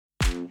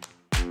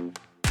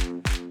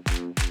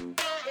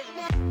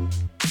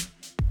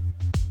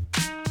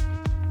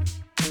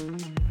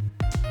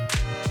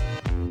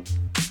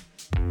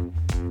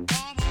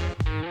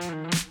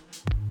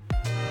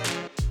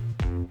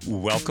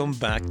Welcome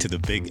back to the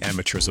Big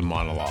Amateurism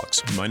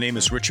Monologues. My name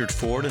is Richard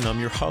Ford, and I'm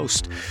your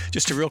host.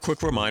 Just a real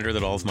quick reminder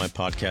that all of my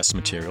podcast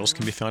materials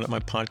can be found at my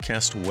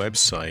podcast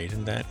website,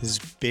 and that is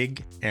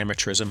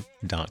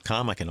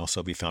bigamateurism.com. I can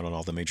also be found on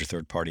all the major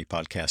third-party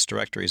podcast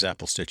directories,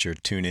 Apple, Stitcher,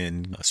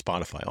 TuneIn,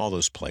 Spotify, all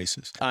those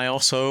places. I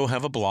also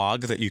have a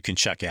blog that you can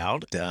check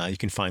out. You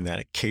can find that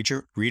at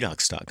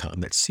cagerredux.com.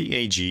 That's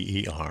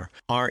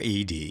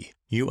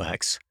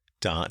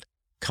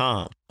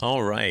CAGERREDUX.com.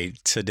 All right,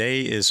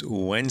 today is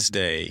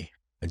Wednesday,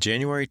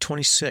 January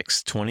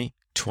 26th,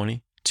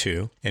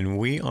 2022, and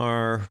we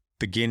are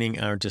beginning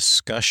our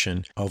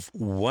discussion of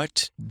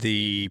what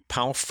the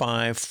Power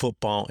 5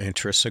 football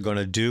interests are going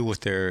to do with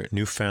their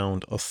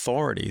newfound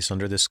authorities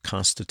under this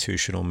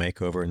constitutional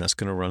makeover, and that's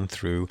going to run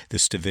through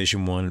this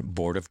Division I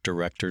Board of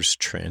Directors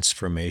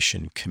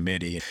Transformation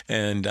Committee.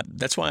 And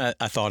that's why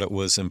I thought it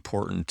was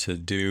important to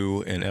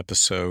do an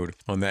episode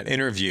on that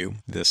interview,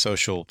 the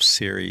Social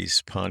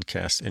Series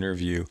podcast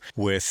interview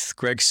with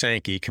Greg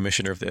Sankey,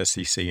 Commissioner of the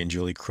SEC, and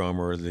Julie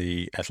Cromer,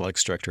 the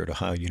Athletics Director at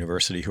Ohio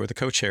University, who are the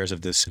co-chairs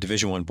of this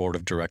Division I Board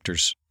of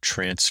Directors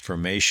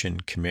Transformation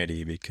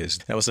Committee, because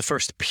that was the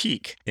first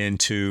peek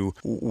into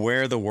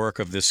where the work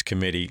of this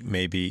committee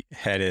may be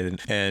headed.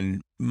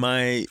 And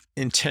my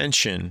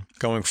intention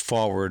going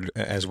forward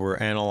as we're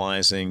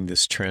analyzing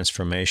this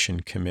transformation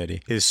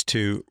committee is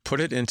to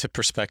put it into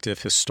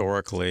perspective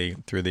historically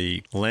through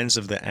the lens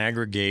of the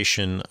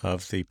aggregation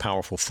of the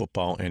powerful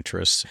football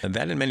interests. And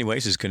that in many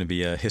ways is going to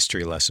be a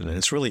history lesson. And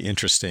it's really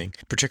interesting,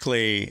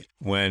 particularly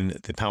when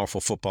the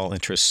powerful football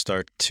interests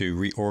start to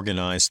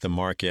reorganize the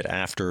market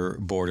after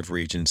Board of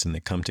Regents and they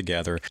come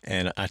together.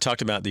 And I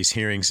talked about these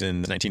hearings in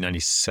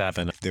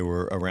 1997. There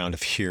were a round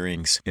of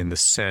hearings in the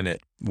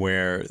Senate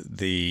where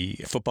the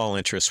football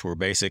interests were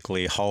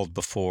basically hauled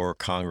before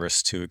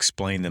Congress to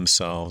explain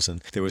themselves. And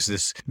there was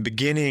this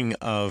beginning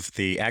of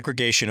the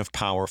aggregation of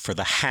power for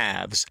the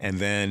haves, and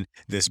then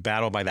this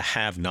battle by the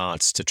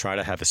have-nots to try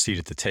to have a seat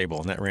at the table.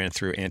 And that ran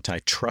through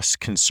antitrust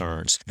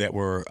concerns that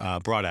were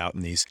brought out in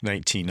these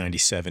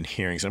 1997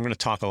 hearings. I'm going to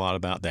talk a lot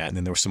about that. And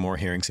then there were some more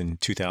hearings in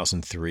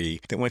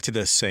 2003 that went to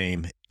the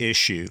same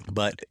issue.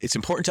 But it's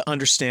important to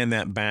understand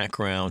that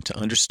background, to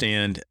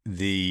understand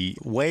the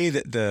way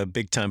that the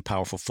big-time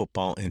powerful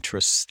football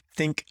interests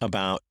think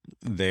about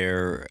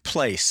their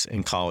place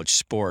in college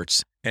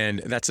sports.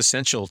 And that's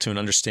essential to an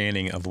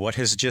understanding of what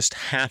has just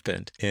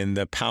happened in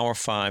the Power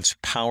Five's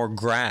power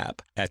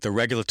grab at the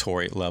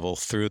regulatory level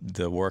through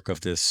the work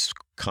of this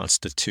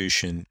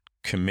Constitution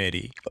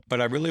Committee.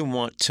 But I really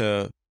want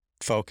to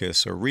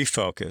focus or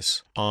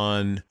refocus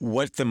on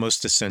what the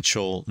most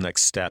essential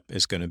next step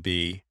is going to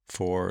be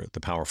for the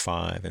Power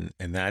Five,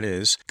 and that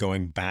is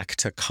going back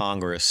to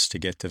Congress to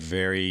get the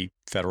very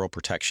federal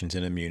protections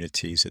and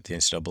immunities that the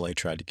NCAA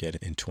tried to get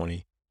in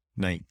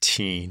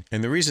 2019.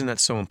 And the reason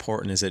that's so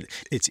important is that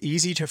it's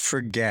easy to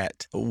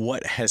forget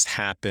what has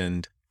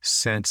happened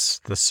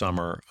since the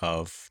summer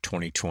of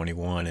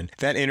 2021. And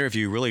that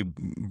interview really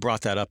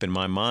brought that up in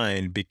my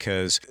mind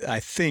because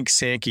I think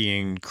Sankey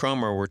and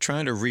Cromer were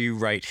trying to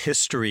rewrite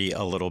history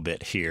a little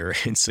bit here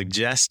in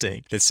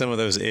suggesting that some of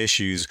those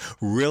issues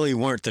really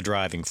weren't the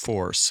driving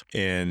force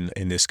in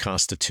this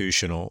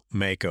constitutional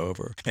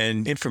makeover.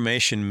 And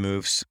information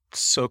moves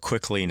so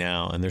quickly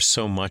now, and there's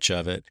so much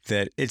of it,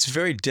 that it's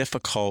very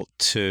difficult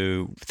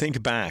to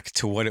think back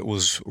to what it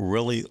was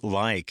really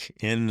like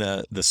in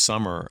the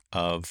summer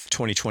of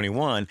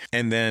 2021.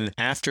 And then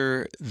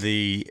after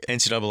the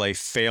NCAA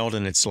failed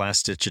in its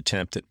last-ditch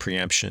attempt at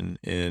preemption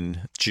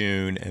in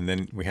June, and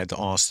then we had the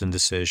Austin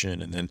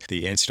decision, and then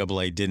the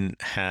NCAA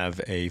didn't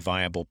have a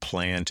viable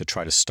plan to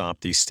try to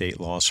stop these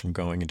state laws from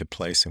going into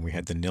place, and we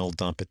had the nil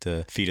dump at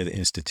the feet of the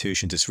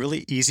institutions. It's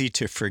really easy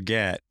to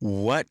forget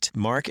what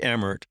Mark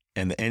Emmert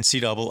and the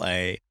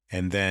NCAA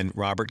and then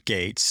Robert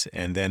Gates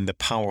and then the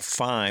Power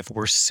Five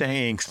were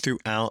saying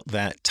throughout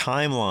that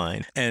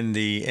timeline. And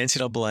the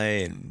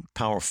NCAA and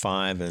Power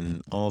Five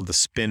and all the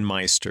spin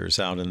meisters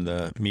out in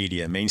the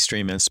media,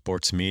 mainstream and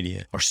sports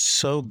media, are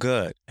so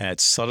good at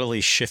subtly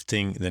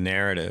shifting the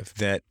narrative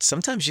that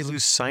sometimes you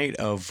lose sight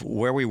of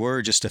where we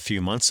were just a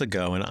few months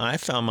ago. And I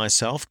found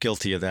myself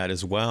guilty of that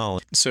as well.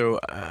 So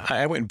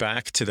I went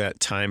back to that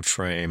time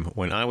frame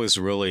when I was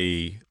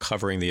really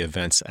covering the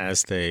events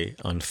as they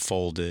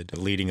unfolded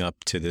leading up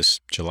to this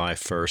July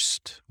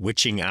 1st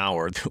witching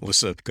hour that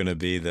was going to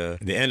be the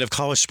end of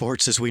college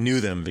sports as we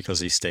knew them, because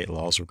these state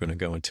laws were going to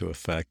go into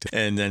effect.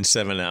 And then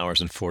 7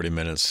 hours and 40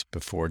 minutes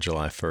before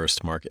July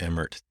 1st, Mark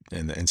Emmert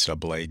and the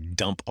NCAA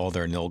dump all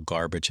their nil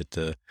garbage at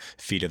the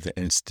feet of the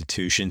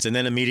institutions and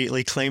then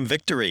immediately claim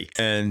victory.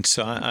 And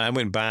so I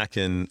went back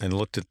and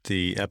looked at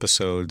the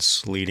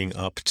episodes leading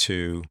up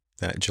to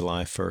that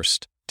July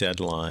 1st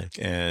deadline.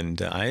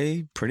 And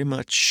I pretty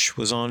much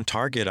was on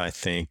target, I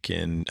think,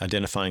 in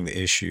identifying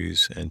the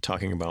issues and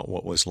talking about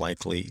what was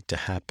likely to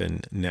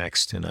happen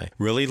next. And I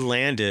really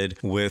landed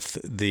with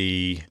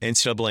the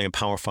NCAA and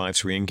Power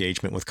Five's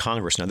re-engagement with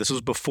Congress. Now, this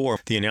was before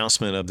the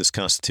announcement of this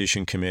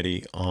Constitution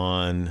Committee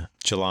on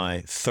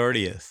July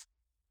 30th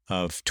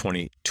of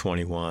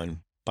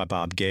 2021 by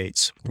Bob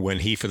Gates, when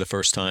he, for the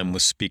first time,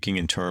 was speaking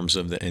in terms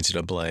of the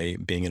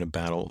NCAA being in a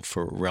battle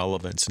for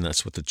relevance. And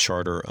that's what the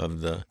charter of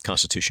the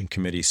Constitution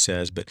Committee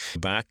says. But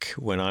back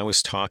when I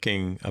was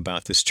talking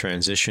about this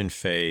transition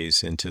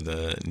phase into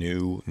the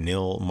new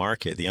nil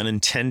market, the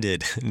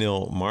unintended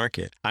nil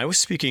market, I was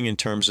speaking in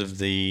terms of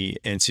the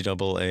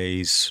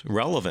NCAA's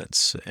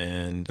relevance.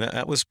 And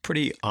that was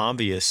pretty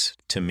obvious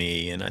to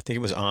me. And I think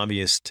it was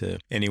obvious to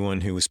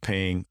anyone who was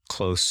paying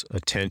close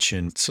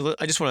attention. So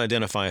I just want to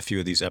identify a few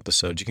of these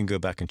episodes. You can go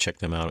back and check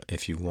them out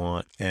if you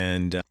want.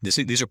 And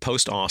these are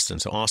post-Austin.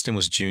 So Austin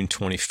was June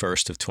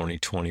 21st of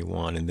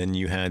 2021. And then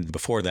you had,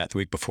 before that, the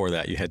week before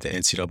that, you had the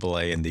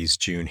NCAA in these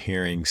June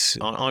hearings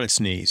on its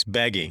knees,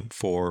 begging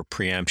for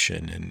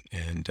preemption.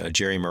 And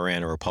Jerry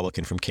Moran, a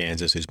Republican from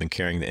Kansas, who's been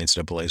carrying the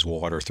NCAA's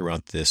water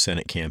throughout the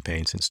Senate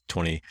campaign since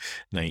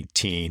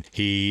 2019,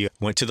 he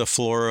went to the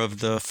floor of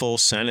the full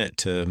Senate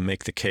to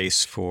make the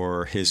case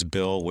for his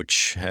bill,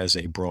 which has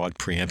a broad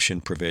preemption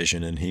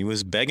provision. And he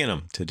was begging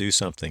them to do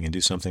something and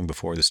do something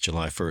before this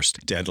July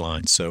 1st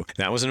deadline. So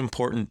that was an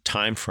important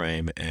time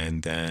frame.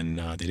 And then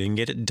they didn't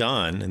get it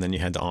done. And then you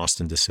had the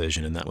Austin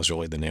decision, and that was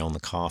really the nail in the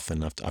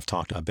coffin. I've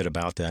talked a bit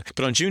about that.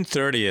 But on June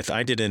 30th,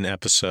 I did an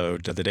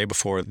episode the day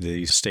before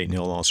the state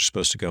nil laws are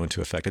supposed to go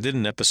into effect. I did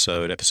an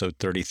episode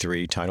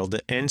 33, titled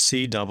The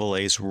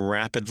NCAA's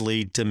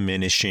Rapidly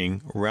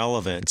Diminishing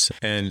Relevance.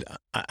 And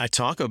I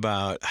talk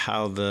about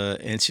how the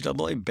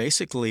NCAA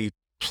basically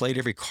played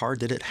every card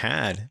that it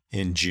had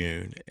in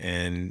June,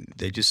 and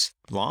they just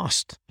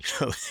lost.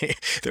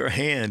 Their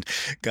hand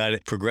got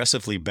it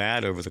progressively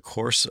bad over the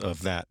course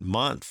of that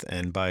month,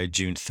 and by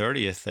June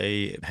 30th,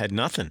 they had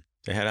nothing.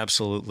 They had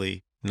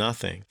absolutely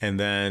nothing. And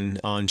then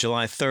on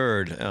July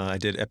 3rd, I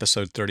did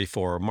episode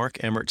 34.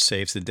 Mark Emmert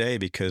saves the day,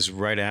 because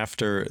right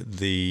after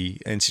the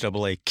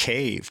NCAA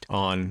caved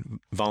on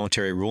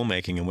voluntary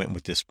rulemaking and went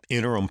with this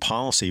interim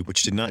policy,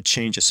 which did not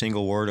change a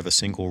single word of a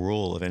single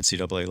rule of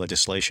NCAA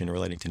legislation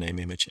relating to name,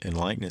 image, and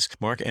likeness,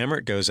 Mark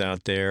Emmert goes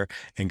out there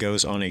and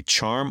goes on a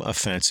charm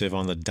offensive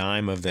on the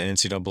dime of the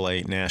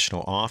NCAA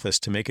national office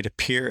to make it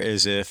appear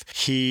as if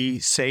he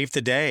saved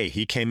the day.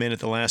 He came in at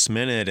the last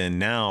minute, and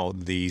now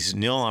these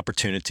nil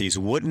opportunities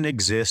wouldn't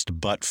exist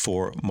but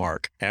for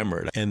Mark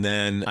Emmert. And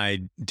then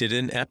I did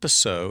an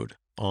episode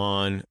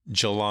on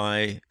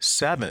July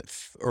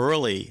 7th,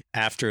 early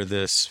after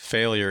this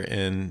failure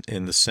in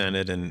the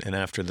Senate and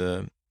after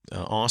the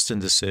Austin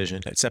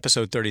decision. It's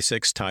episode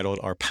 36, titled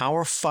Are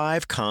Power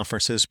 5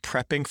 Conferences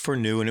Prepping for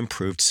New and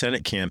Improved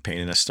Senate Campaign?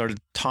 And I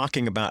started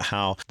talking about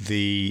how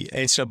the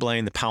NCAA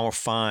and the Power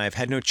 5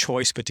 had no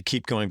choice but to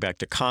keep going back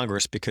to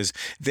Congress, because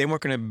they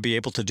weren't going to be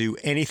able to do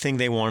anything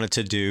they wanted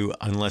to do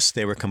unless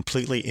they were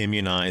completely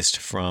immunized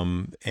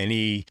from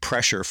any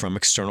pressure from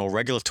external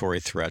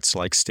regulatory threats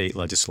like state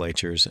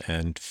legislatures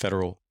and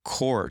federal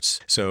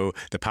courts. So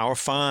the Power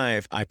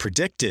 5, I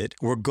predicted,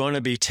 were going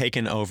to be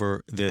taking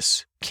over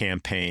this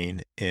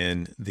campaign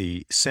in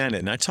the Senate.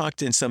 And I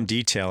talked in some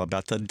detail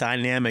about the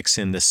dynamics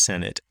in the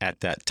Senate at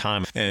that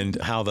time and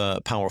how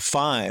the Power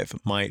 5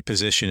 might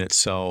position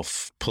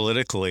itself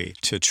politically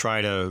to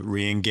try to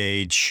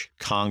re-engage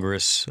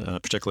Congress,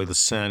 particularly the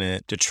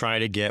Senate, to try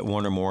to get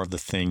one or more of the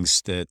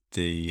things that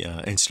the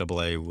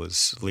NCAA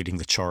was leading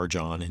the charge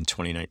on in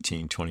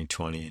 2019,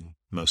 2020, and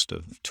most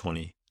of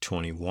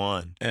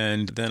 2021.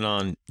 And then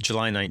on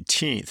July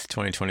 19th,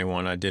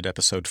 2021, I did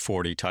episode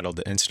 40, titled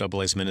The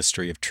NCAA's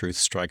Ministry of Truth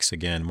Strikes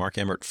Again. Mark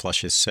Emmert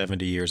flushes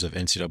 70 years of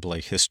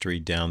NCAA history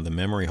down the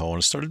memory hole. And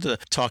I started to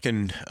talk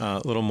in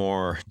a little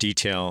more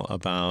detail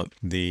about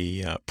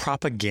the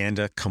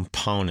propaganda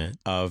component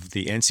of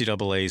the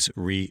NCAA's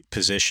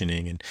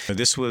repositioning. And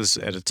this was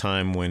at a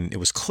time when it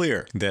was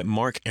clear that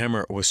Mark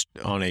Emmert was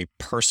on a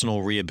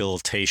personal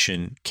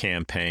rehabilitation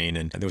campaign.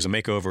 And there was a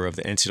makeover of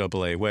the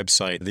NCAA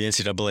website. The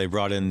NCAA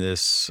brought in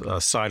this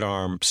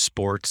sidearm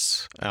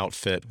sports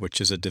outfit, which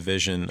is a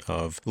division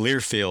of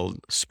Learfield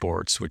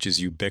Sports, which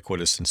is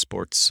ubiquitous in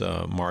sports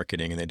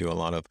marketing, and they do a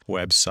lot of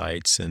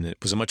websites, and it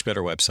was a much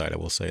better website, I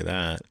will say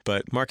that.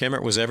 But Mark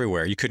Emmert was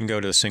everywhere. You couldn't go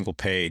to a single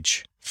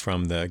page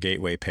from the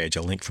Gateway page,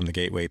 a link from the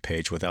Gateway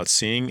page, without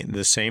seeing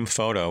the same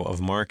photo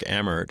of Mark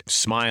Emmert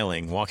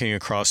smiling, walking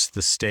across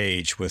the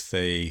stage with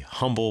a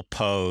humble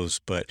pose,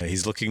 but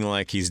he's looking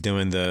like he's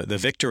doing the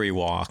victory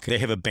walk. They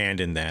have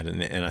abandoned that,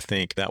 and I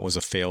think that was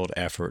a failed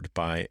effort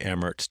by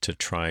Emmert to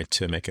try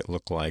to make it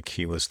look like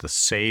he was the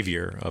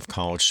savior of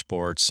college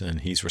sports,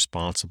 and he's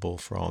responsible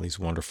for all these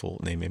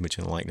wonderful name, image,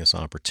 and likeness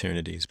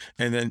opportunities.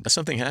 And then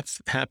something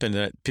happened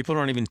that people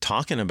aren't even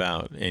talking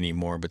about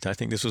anymore, but I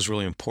think this was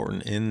really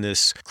important in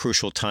this this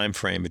crucial time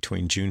frame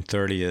between June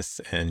 30th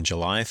and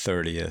July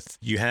 30th,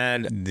 you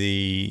had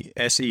the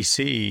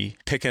SEC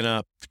picking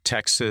up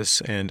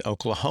Texas and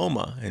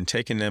Oklahoma and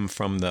taking them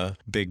from the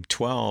Big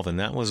 12, and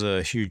that was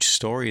a huge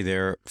story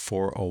there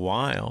for a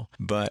while.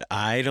 But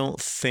I don't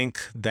think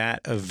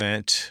that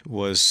event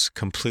was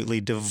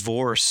completely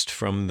divorced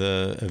from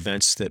the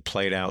events that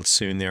played out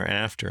soon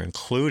thereafter,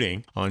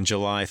 including on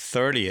July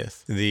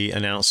 30th, the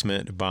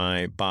announcement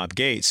by Bob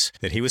Gates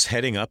that he was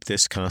heading up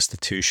this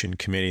Constitution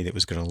Committee that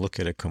was going to look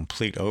at a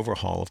complete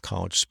overhaul of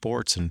college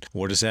sports. And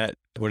what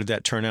did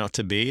that turn out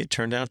to be? It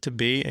turned out to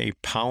be a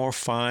Power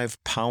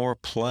 5 power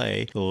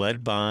play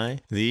led by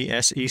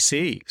the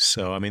SEC.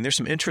 So, I mean, there's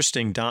some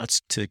interesting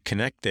dots to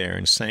connect there.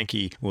 And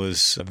Sankey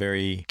was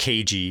very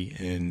cagey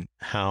in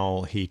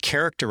how he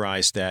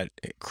characterized that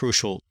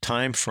crucial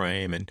time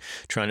frame and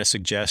trying to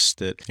suggest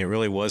that it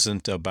really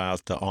wasn't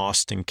about the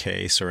Austin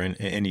case or in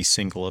any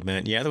single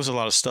event. Yeah, there was a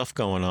lot of stuff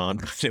going on,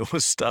 but it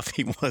was stuff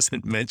he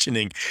wasn't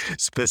mentioning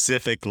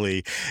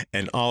specifically.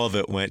 And all of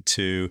it went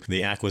to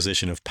the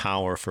acquisition of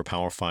power for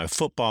Power 5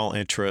 football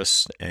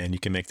interests. And you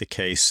can make the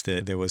case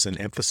that there was an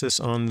emphasis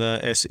on the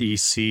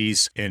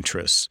SEC's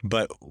interests.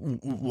 But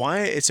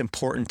why it's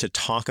important to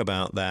talk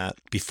about that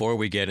before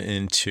we get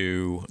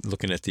into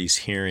looking at these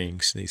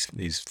hearings,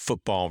 these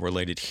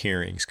football-related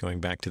hearings going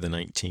back to the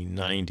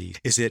 1990s,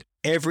 is that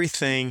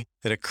everything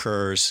that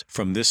occurs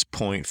from this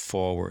point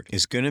forward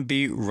is going to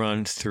be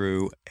run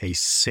through a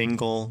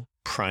single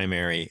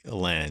primary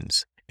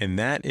lens. And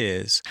that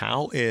is,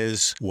 how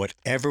is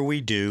whatever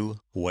we do,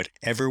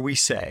 whatever we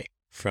say,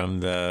 from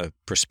the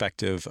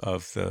perspective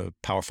of the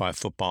Power 5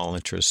 football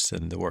interests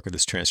and the work of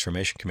this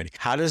transformation committee,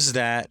 how does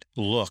that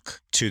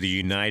look to the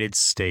United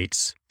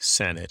States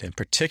Senate? In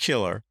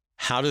particular,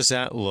 how does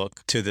that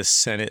look to the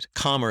Senate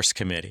Commerce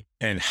Committee?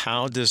 And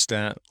how does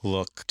that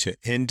look to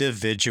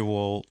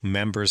individual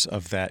members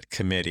of that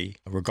committee,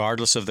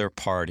 regardless of their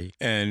party?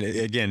 And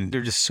again, there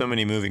are just so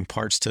many moving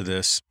parts to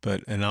this,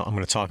 and I'm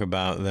going to talk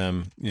about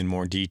them in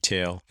more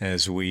detail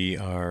as we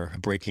are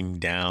breaking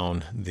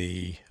down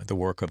the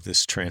work of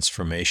this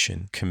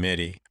transformation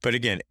committee. But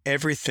again,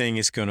 everything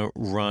is going to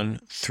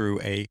run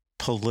through a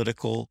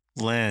political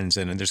lens,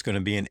 and there's going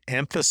to be an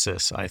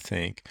emphasis, I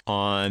think,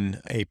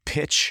 on a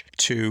pitch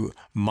to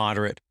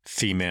moderate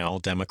female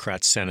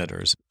Democrat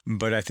senators.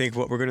 But I think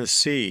what we're going to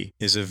see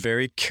is a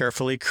very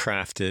carefully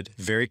crafted,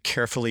 very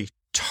carefully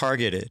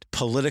targeted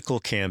political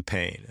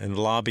campaign and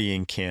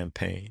lobbying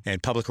campaign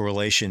and public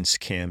relations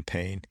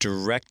campaign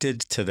directed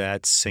to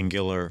that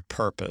singular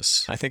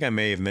purpose. I think I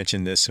may have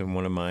mentioned this in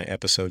one of my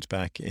episodes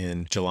back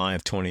in July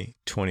of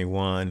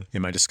 2021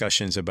 in my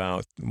discussions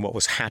about what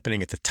was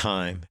happening at the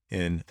time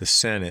in the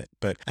Senate.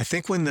 But I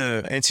think when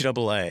the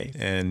NCAA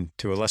and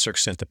to a lesser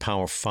extent the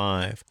Power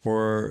 5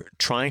 were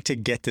trying to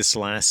get this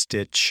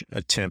last-ditch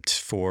attempt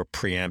for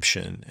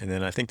preemption, and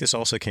then I think this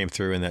also came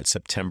through in that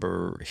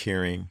September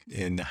hearing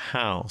in the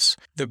House,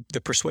 the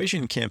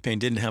persuasion campaign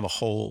didn't have a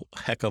whole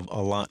heck of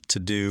a lot to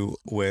do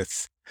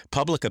with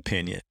public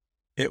opinion.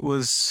 It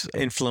was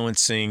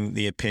influencing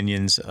the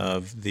opinions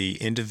of the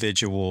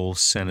individual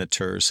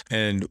senators.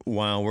 And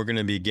while we're going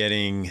to be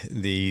getting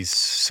these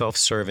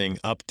self-serving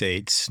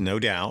updates, no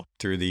doubt,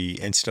 through the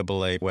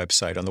NCAA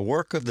website on the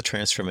work of the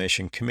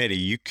Transformation Committee,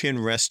 you can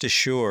rest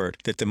assured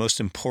that the most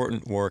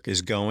important work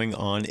is going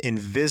on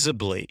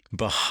invisibly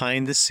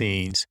behind the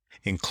scenes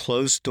in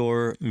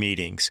closed-door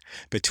meetings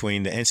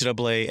between the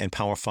NCAA and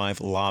Power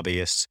 5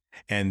 lobbyists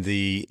and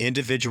the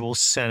individual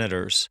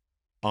senators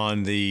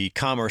on the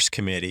Commerce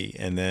Committee,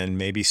 and then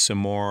maybe some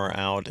more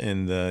out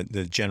in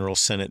the General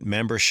Senate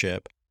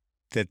membership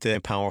that the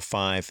Power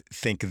 5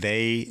 think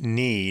they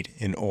need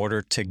in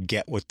order to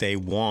get what they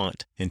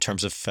want in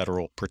terms of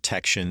federal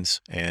protections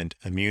and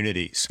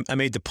immunities. I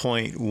made the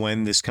point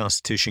when this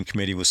Constitution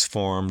Committee was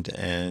formed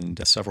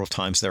and several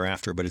times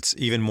thereafter, but it's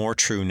even more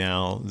true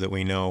now that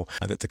we know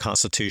that the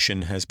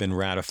Constitution has been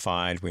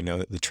ratified. We know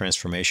that the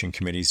Transformation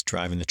Committee is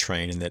driving the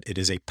train and that it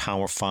is a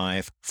Power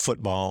 5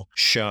 football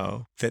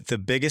show. That the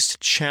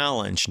biggest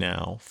challenge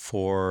now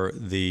for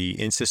the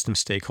in-system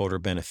stakeholder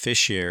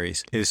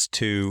beneficiaries is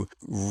to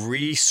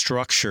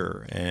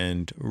restructure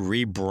and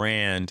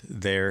rebrand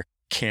their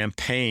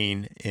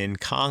campaign in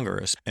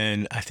Congress.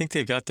 And I think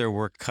they've got their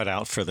work cut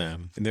out for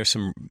them. And there's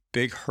some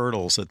big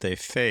hurdles that they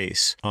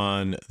face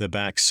on the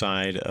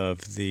backside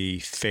of the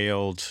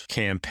failed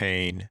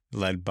campaign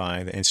led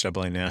by the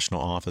NCAA National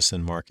Office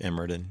and Mark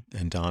Emmert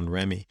and Don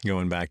Remy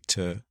going back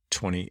to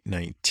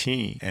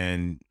 2019.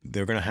 And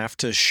they're going to have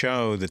to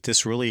show that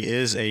this really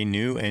is a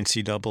new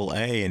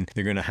NCAA, and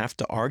they're going to have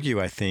to argue,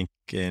 I think,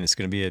 and it's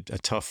going to be a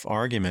tough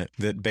argument,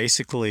 that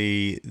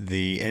basically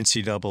the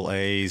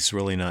NCAA is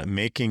really not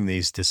making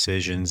these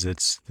decisions.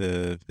 It's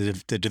the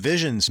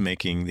divisions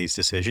making these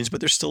decisions, but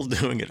they're still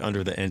doing it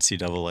under the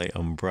NCAA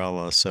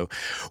umbrella. So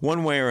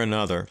one way or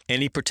another,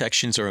 any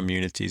protections or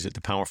immunities that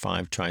the Power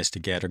 5 tries to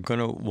get are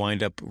going to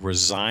wind up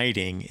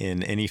residing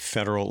in any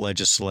federal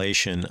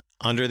legislation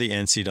under the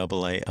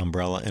NCAA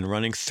umbrella and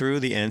running through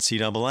the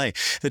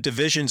NCAA. The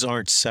divisions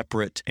aren't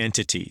separate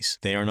entities.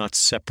 They are not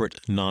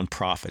separate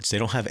nonprofits. They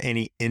don't have any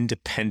any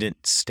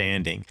independent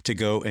standing to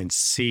go and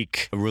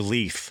seek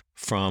relief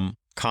from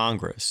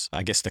Congress.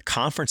 I guess the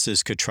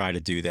conferences could try to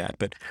do that,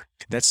 but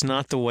that's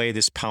not the way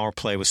this power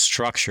play was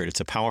structured. It's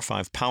a Power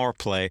 5 power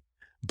play,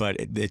 but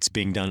it's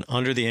being done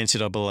under the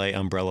NCAA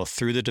umbrella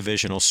through the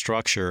divisional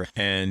structure,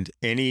 and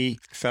any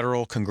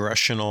federal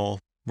congressional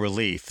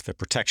relief, the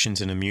protections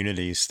and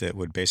immunities that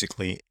would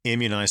basically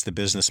immunize the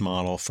business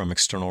model from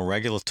external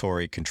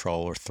regulatory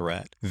control or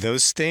threat.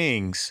 Those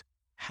things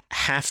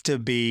have to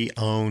be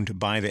owned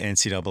by the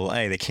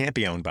NCAA. They can't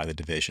be owned by the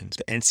divisions.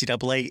 The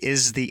NCAA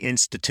is the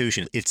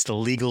institution. It's the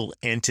legal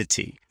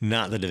entity,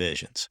 not the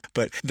divisions.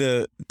 But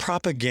the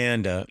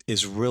propaganda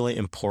is really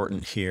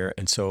important here.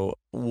 And so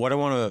what I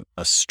want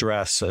to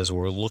stress as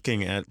we're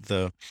looking at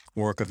the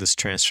work of this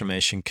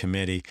transformation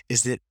committee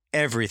is that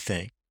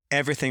everything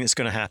that's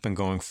going to happen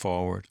going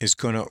forward is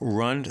going to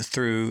run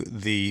through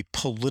the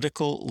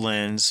political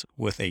lens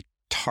with a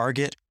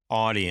target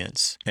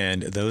audience,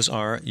 and those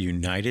are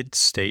United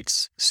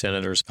States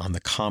senators on the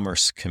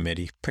Commerce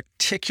Committee,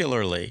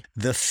 particularly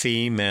the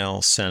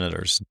female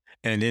senators.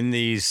 And in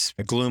these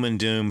gloom and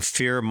doom,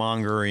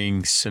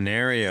 fear-mongering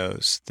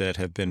scenarios that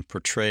have been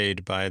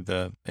portrayed by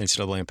the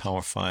NCAA and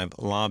Power 5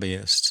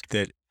 lobbyists,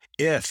 that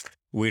if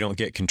we don't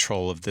get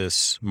control of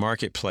this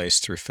marketplace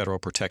through federal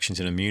protections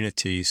and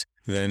immunities,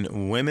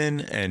 then women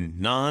and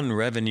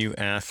non-revenue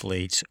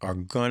athletes are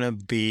going to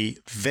be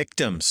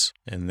victims,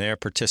 and their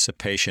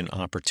participation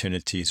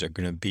opportunities are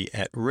going to be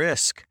at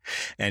risk.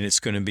 And it's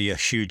going to be a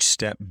huge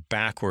step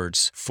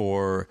backwards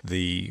for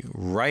the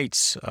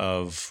rights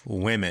of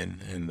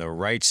women and the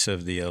rights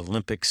of the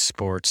Olympic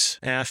sports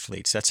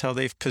athletes. That's how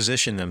they've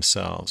positioned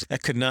themselves.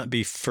 That could not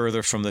be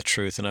further from the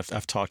truth, and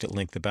I've talked at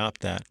length about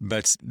that.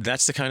 But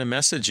that's the kind of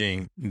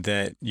messaging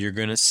that you're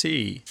going to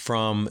see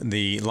from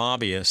the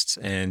lobbyists,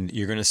 and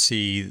you're going to see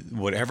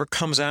whatever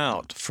comes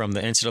out from the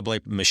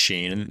NCAA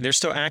machine. And they're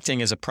still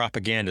acting as a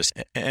propagandist.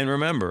 And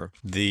remember,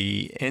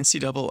 the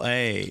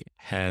NCAA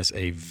has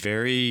a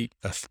very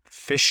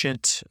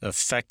efficient,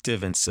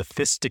 effective, and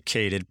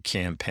sophisticated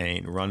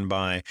campaign run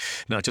by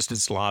not just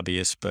its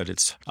lobbyists, but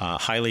its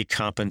highly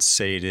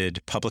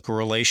compensated public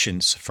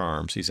relations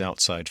firms, these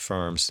outside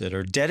firms that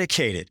are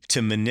dedicated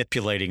to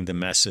manipulating the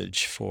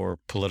message for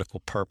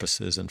political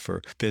purposes and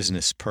for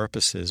business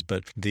purposes.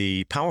 But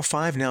the Power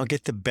 5 now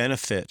get the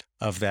benefit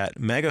of that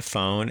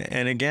megaphone.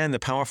 And again, the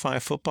Power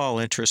 5 football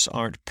interests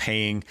aren't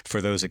paying for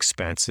those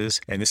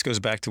expenses. And this goes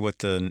back to what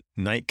the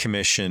Knight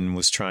Commission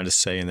was trying to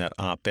say in that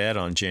op-ed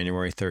on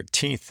January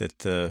 13th, that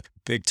the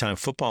big-time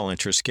football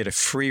interests get a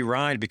free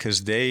ride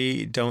because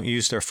they don't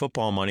use their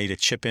football money to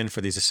chip in for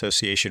these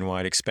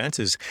association-wide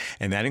expenses.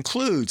 And that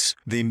includes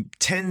the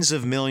tens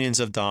of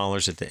millions of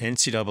dollars that the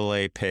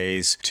NCAA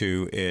pays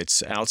to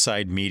its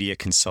outside media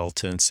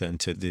consultants and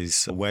to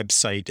these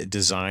website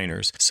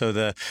designers. So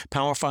the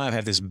Power 5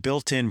 have this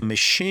built-in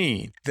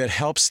machine that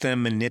helps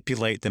them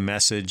manipulate the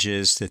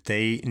messages that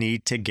they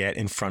need to get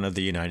in front of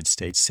the United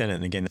States Senate.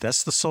 And again,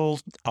 that's the sole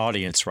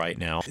audience right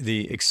now.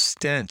 The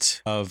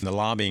extent of the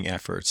lobbying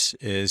efforts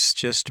is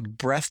just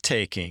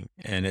breathtaking,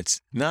 and it's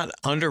not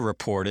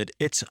underreported,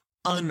 it's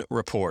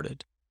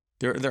unreported.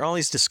 There are all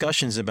these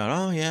discussions about,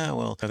 oh yeah,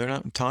 well, they're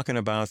not talking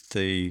about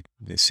the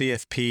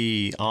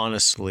CFP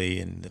honestly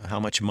and how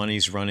much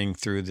money's running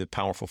through the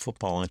powerful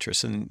football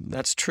interests. And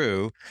that's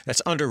true.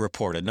 That's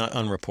underreported, not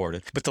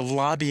unreported. But the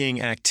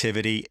lobbying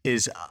activity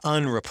is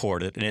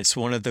unreported, and it's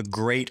one of the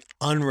great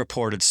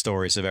unreported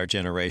stories of our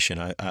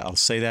generation. I'll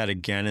say that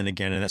again and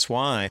again, and that's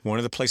why one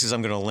of the places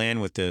I'm going to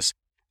land with this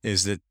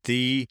is that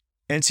the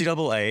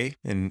NCAA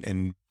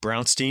and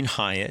Brownstein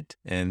Hyatt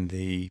and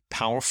the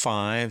Power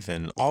 5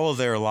 and all of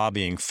their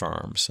lobbying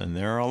firms, and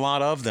there are a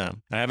lot of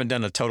them. I haven't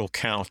done a total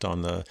count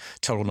on the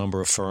total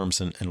number of firms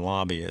and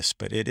lobbyists,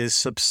 but it is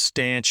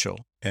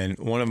substantial. And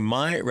one of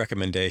my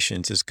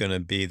recommendations is going to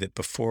be that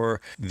before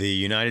the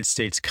United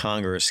States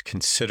Congress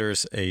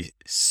considers a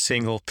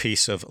single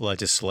piece of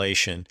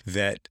legislation,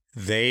 that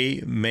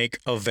they make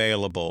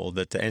available,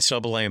 that the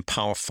NCAA and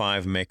Power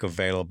 5 make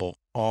available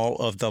all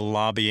of the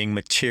lobbying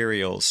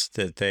materials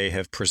that they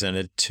have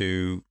presented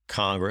to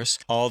Congress,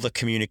 all the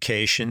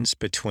communications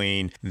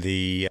between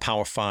the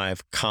Power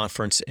 5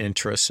 conference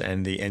interests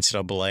and the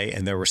NCAA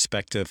and their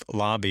respective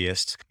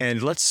lobbyists.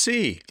 And let's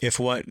see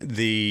if what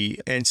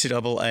the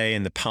NCAA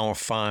and the Power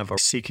 5 are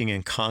seeking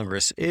in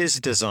Congress is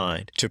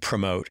designed to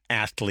promote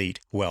athlete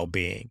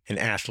well-being and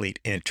athlete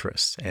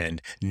interests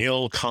and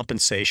nil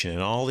compensation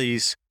and all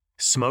these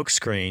smoke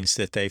screens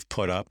that they've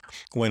put up,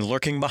 when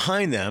lurking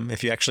behind them,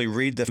 if you actually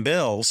read the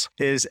bills,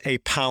 is a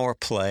power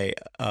play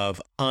of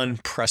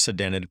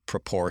unprecedented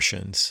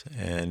proportions.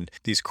 And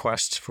these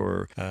quests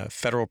for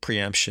federal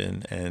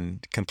preemption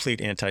and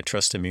complete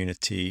antitrust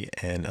immunity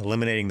and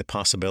eliminating the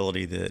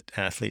possibility that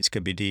athletes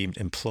could be deemed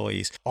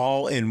employees,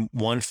 all in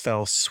one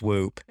fell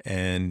swoop.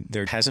 And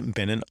there hasn't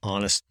been an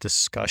honest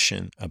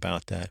discussion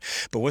about that.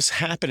 But what's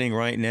happening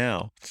right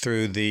now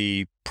through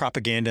the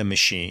propaganda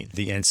machine,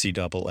 the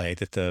NCAA,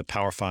 that the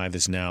Power 5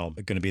 is now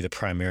going to be the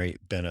primary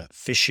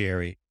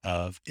beneficiary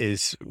of,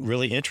 is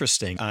really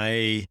interesting.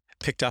 I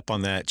picked up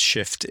on that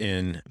shift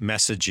in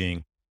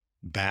messaging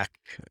back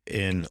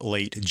in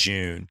late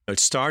June. It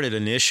started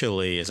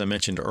initially, as I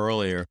mentioned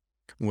earlier,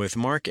 with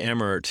Mark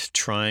Emmert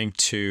trying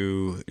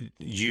to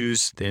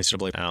use the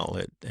NCAA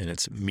outlet and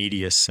its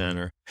media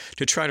center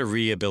to try to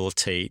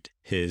rehabilitate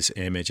his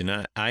image.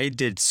 And I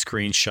did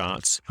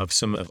screenshots of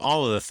some of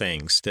all of the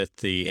things that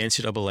the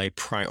NCAA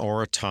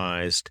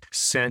prioritized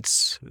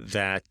since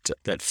that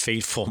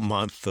fateful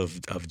month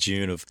of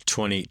June of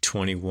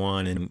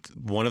 2021. And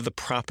one of the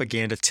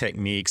propaganda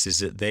techniques is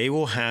that they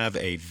will have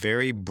a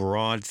very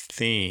broad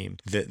theme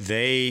that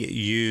they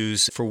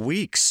use for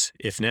weeks,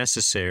 if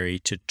necessary,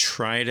 to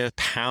try to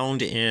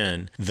pound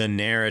in the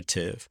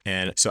narrative.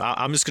 And so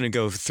I'm just going to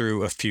go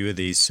through a few of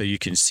these so you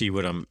can see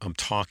what I'm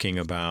talking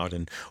about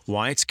and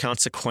why it's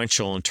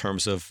consequential in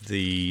terms of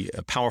the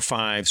Power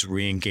Five's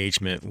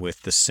re-engagement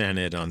with the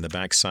Senate on the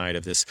backside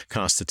of this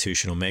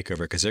constitutional makeover,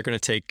 because they're going to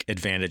take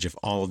advantage of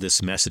all of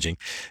this messaging.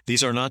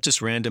 These are not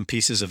just random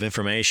pieces of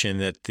information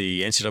that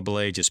the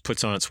NCAA just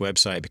puts on its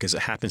website because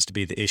it happens to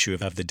be the issue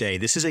of the day.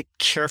 This is a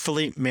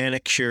carefully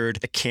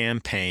manicured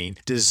campaign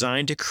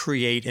designed to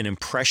create an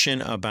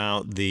impression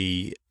about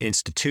the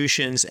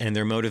institutions and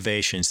their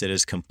motivations that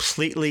is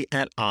completely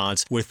at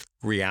odds with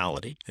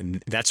reality.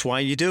 And that's why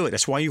you do it.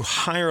 That's why you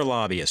hire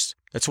lobbyists.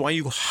 That's why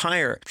you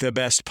hire the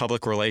best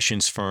public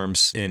relations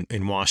firms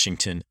in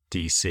Washington,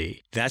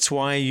 D.C. That's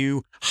why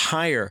you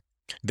hire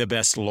the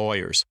best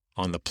lawyers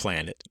on the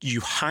planet.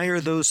 You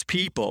hire those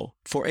people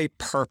for a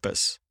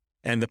purpose.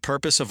 And the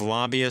purpose of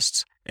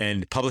lobbyists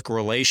and public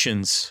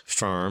relations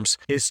firms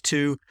is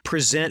to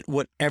present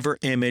whatever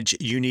image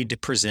you need to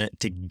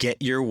present to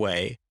get your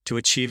way, to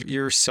achieve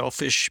your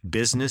selfish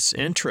business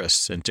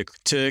interests, and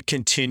to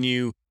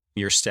continue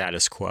your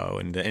status quo.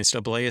 And the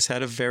NCAA has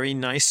had a very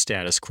nice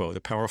status quo.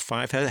 The Power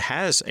Five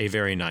has a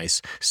very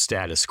nice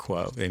status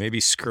quo. They may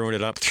be screwing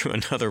it up through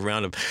another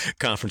round of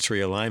conference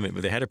realignment,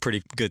 but they had a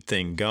pretty good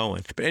thing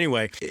going. But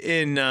anyway,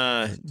 in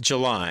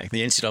July,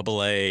 the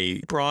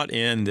NCAA brought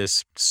in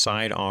this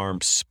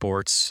sidearm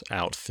sports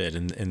outfit,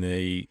 and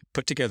they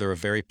put together a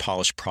very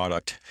polished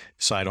product.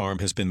 Sidearm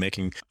has been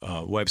making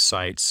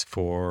websites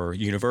for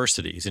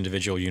universities,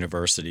 individual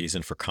universities,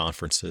 and for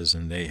conferences,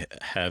 and they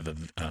have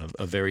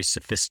a very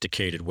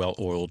sophisticated,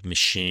 well-oiled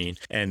machine.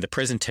 And the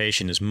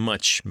presentation is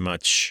much,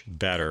 much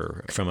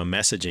better from a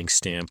messaging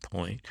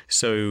standpoint.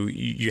 So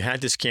you had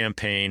this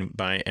campaign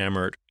by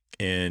Emmert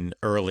in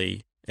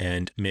early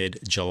and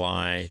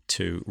mid-July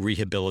to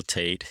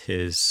rehabilitate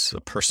his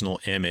personal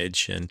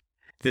image. And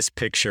this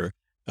picture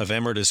of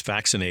Emmert is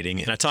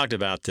vaccinating. And I talked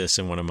about this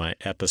in one of my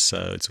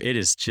episodes. It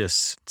is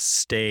just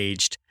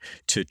staged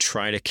to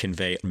try to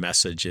convey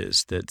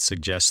messages that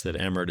suggest that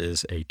Emmert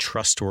is a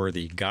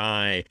trustworthy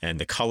guy. And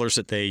the colors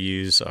that they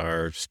use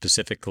are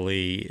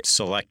specifically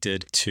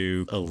selected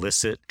to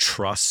elicit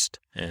trust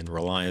and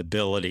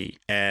reliability.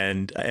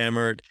 And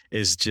Emmert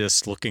is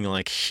just looking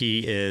like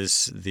he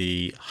is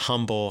the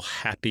humble,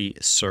 happy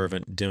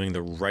servant doing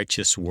the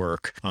righteous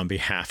work on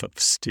behalf of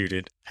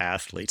student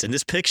athletes. And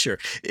this picture,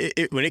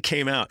 when it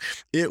came out,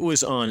 it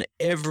was on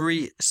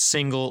every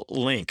single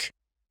link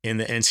in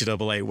the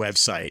NCAA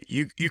website.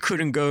 You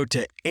couldn't go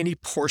to any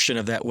portion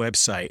of that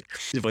website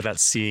without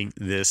seeing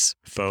this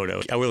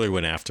photo. I really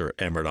went after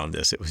Emmert on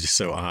this. It was just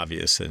so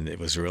obvious, and it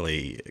was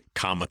really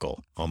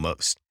comical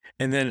almost.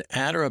 And then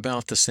at or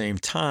about the same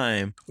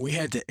time, we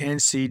had the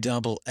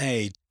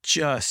NCAA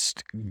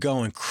just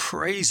going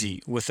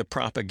crazy with the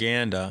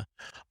propaganda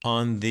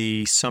on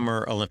the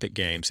Summer Olympic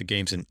Games, the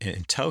games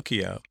in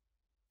Tokyo.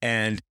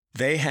 And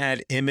they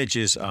had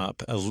images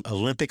up,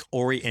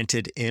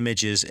 Olympic-oriented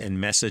images and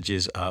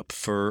messages up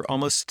for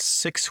almost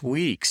 6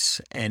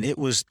 weeks. And it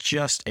was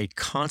just a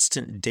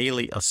constant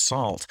daily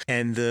assault.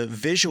 And the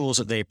visuals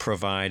that they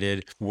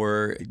provided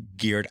were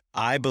geared,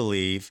 I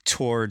believe,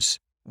 towards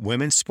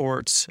women's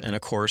sports and,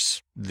 of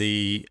course,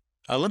 the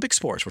Olympic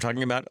sports. We're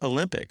talking about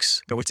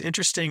Olympics. But what's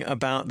interesting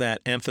about that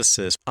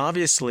emphasis,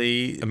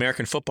 obviously,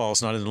 American football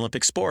is not an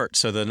Olympic sport.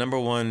 So the number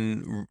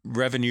one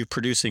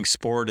revenue-producing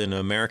sport in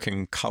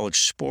American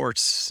college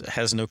sports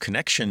has no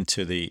connection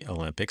to the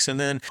Olympics.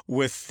 And then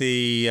with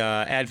the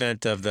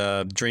advent of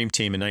the Dream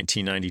Team in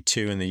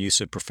 1992 and the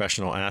use of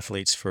professional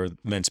athletes for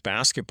men's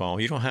basketball,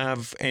 you don't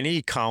have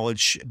any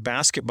college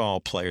basketball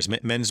players,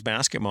 men's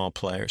basketball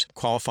players,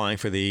 qualifying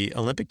for the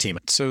Olympic team.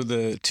 So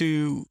the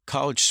two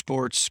college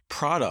sports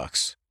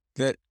products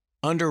that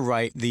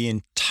underwrite the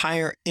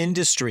entire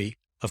industry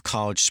of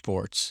college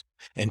sports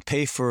and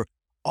pay for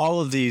all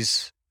of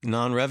these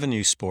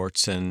non-revenue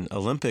sports and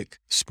Olympic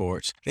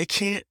sports, they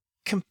can't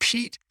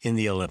compete in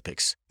the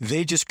Olympics.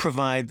 They just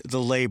provide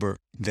the labor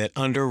that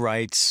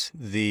underwrites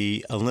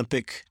the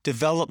Olympic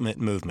development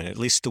movement, at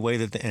least the way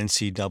that the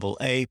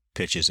NCAA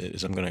pitches it,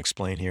 as I'm going to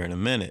explain here in a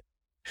minute.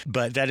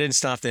 But that didn't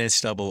stop the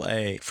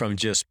NCAA from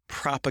just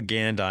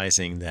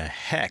propagandizing the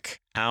heck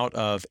out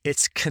of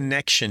its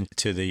connection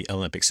to the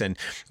Olympics. And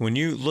when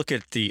you look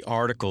at the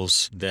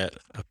articles that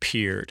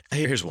appeared,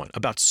 here's one.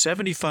 About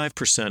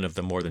 75% of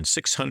the more than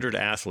 600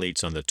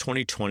 athletes on the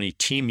 2020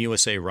 Team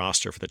USA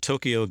roster for the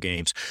Tokyo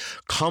Games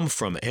come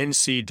from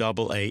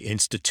NCAA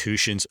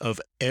institutions of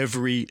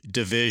every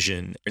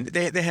division. And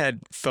they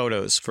had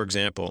photos, for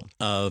example,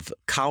 of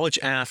college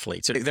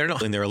athletes. They're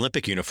not in their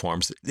Olympic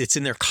uniforms. It's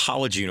in their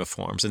college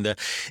uniforms. And the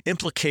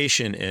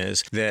implication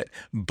is that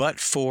but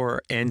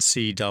for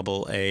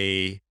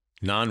NCAA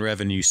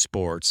non-revenue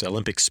sports,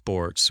 Olympic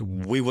sports,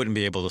 we wouldn't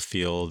be able to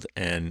field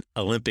an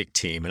Olympic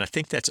team. And I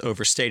think that's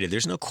overstated.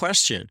 There's no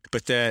question,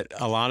 but that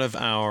a lot of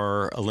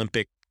our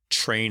Olympic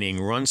training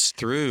runs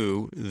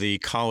through the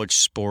college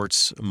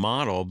sports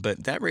model,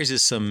 but that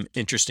raises some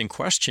interesting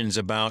questions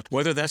about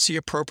whether that's the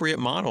appropriate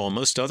model. In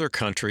most other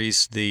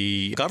countries,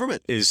 the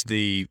government is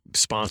the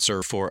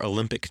sponsor for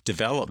Olympic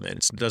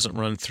development. It doesn't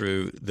run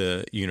through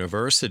the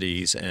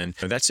universities, and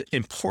that's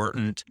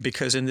important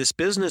because in this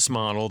business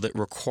model that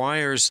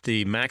requires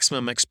the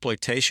maximum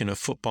exploitation of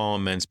football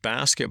and men's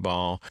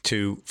basketball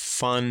to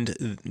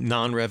fund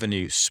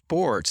non-revenue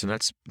sports, and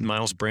that's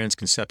Miles Brand's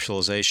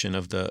conceptualization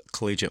of the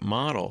collegiate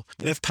model.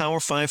 We have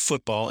Power 5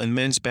 football and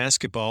men's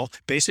basketball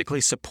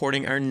basically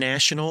supporting our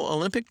national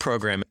Olympic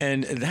program.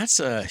 And that's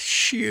a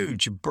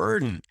huge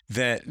burden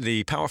that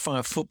the Power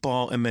 5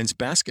 football and men's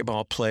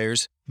basketball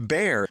players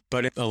bear.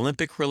 But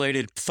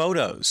Olympic-related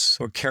photos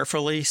were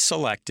carefully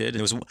selected.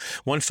 There was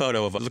one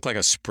photo of what looked like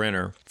a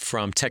sprinter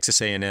from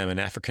Texas A&M, an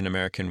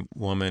African-American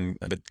woman.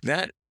 But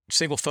that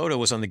single photo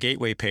was on the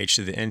gateway page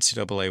to the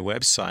NCAA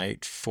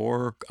website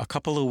for a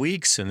couple of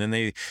weeks, and then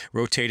they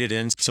rotated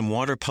in some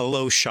water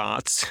polo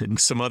shots and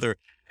some other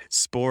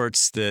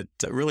sports that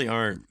really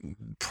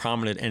aren't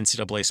prominent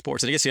NCAA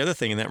sports. And I guess the other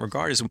thing in that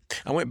regard is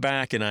I went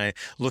back and I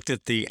looked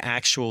at the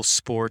actual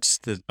sports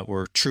that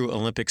were true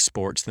Olympic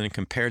sports, then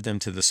compared them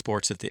to the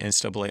sports that the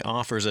NCAA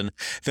offers. And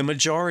the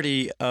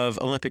majority of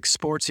Olympic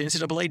sports the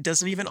NCAA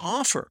doesn't even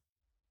offer.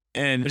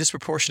 And a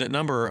disproportionate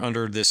number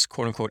under this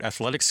quote-unquote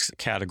athletics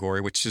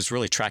category, which is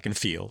really track and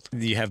field.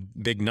 You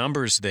have big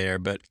numbers there,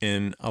 but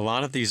in a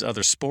lot of these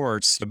other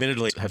sports,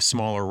 admittedly have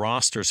smaller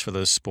rosters for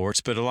those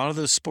sports, but a lot of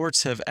those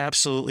sports have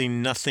absolutely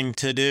nothing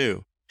to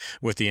do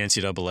with the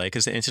NCAA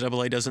because the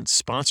NCAA doesn't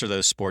sponsor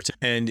those sports.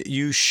 And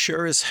you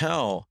sure as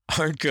hell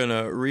aren't going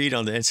to read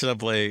on the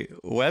NCAA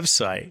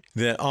website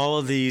that all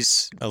of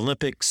these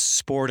Olympic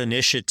sport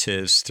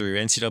initiatives through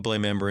NCAA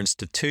member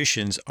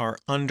institutions are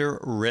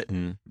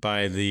underwritten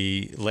by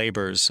the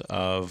labors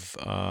of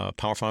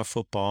Power 5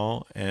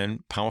 football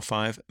and Power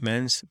 5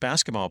 men's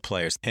basketball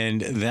players. And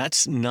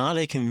that's not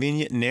a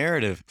convenient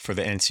narrative for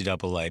the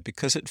NCAA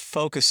because it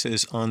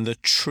focuses on the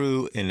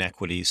true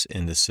inequities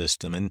in the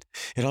system. And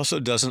it also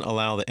doesn't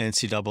allow the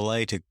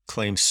NCAA to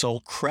claim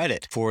sole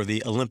credit for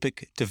the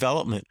Olympic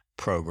development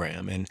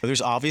program. And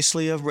there's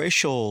obviously a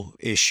racial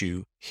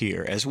issue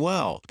here as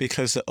well,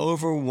 because the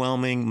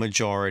overwhelming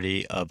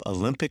majority of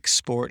Olympic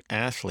sport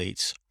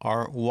athletes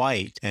are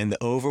white, and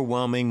the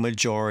overwhelming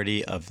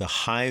majority of the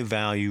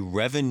high-value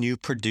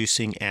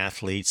revenue-producing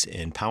athletes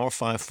in Power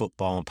 5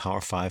 football and Power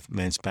 5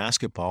 men's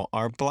basketball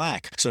are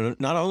black. So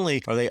not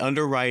only are they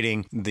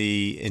underwriting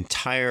the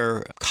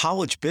entire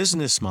college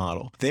business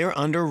model, they're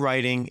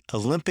underwriting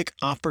Olympic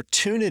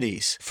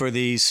opportunities for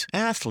these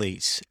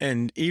athletes,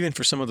 and even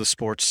for some of the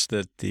sports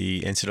that the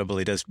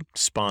NCAA does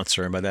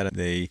sponsor, and by that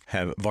they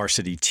have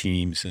varsity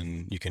teams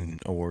and you can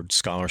award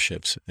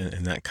scholarships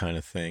and that kind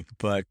of thing.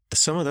 But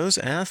some of those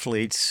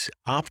athletes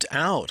opt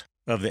out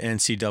of the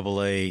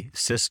NCAA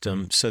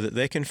system so that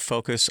they can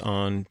focus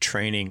on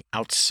training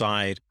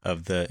outside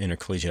of the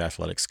intercollegiate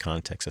athletics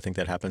context. I think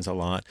that happens a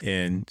lot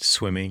in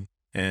swimming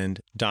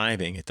and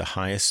diving at the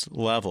highest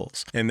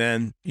levels. And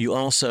then you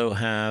also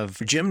have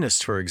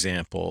gymnasts, for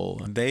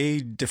example. They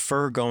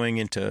defer going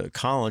into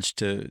college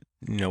to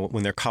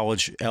when they're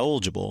college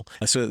eligible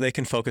so that they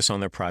can focus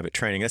on their private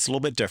training. That's a little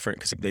bit different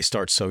because they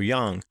start so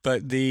young.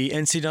 But the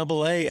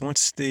NCAA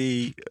wants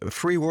the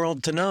free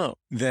world to know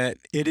that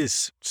it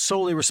is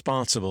solely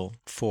responsible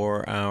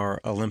for our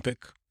Olympic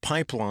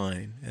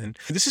pipeline. And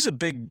this is a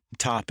big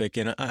topic,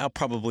 and I'll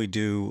probably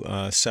do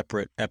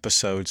separate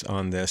episodes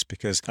on this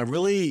because I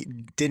really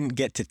didn't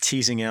get to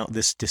teasing out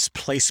this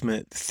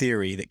displacement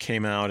theory that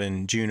came out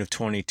in June of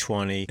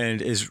 2020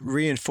 and is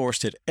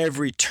reinforced at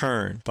every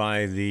turn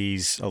by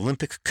these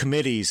Olympic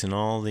committees and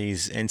all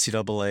these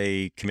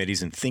NCAA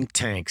committees and think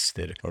tanks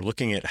that are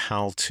looking at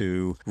how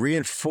to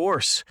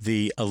reinforce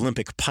the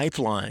Olympic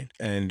pipeline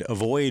and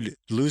avoid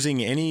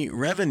losing any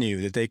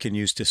revenue that they can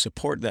use to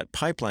support that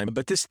pipeline.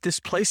 But this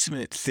displacement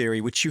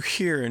theory, which you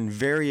hear in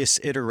various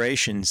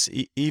iterations,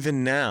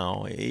 even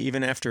now,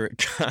 even after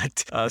it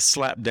got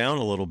slapped down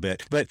a little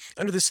bit. But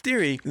under this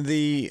theory,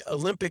 the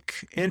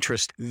Olympic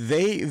interest,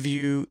 they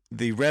view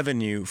the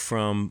revenue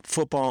from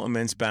football and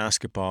men's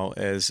basketball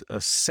as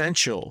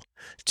essential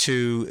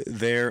to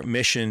their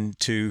mission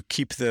to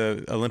keep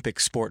the Olympic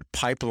sport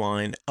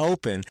pipeline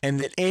open, and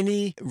that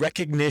any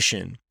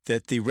recognition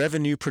that the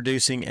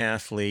revenue-producing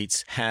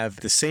athletes have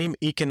the same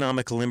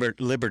economic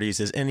liberties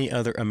as any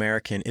other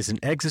American is an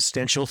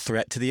existential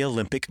threat to the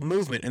Olympic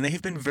movement, and they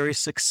have been very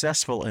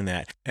successful in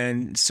that.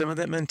 And some of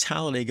that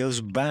mentality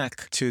goes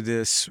back to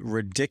this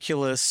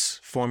ridiculous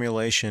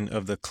formulation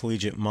of the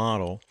collegiate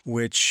model,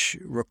 which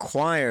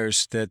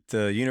requires that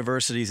the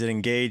universities that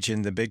engage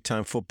in the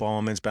big-time football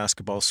and men's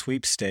basketball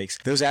sweepstakes,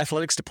 those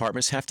athletics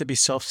departments have to be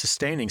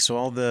self-sustaining. So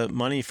all the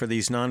money for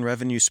these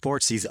non-revenue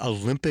sports, these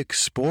Olympic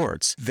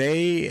sports,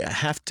 they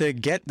have to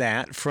get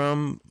that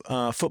from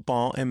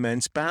football and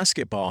men's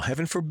basketball.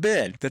 Heaven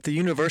forbid that the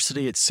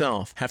university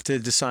itself have to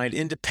decide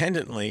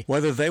independently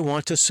whether they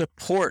want to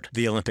support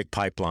the Olympic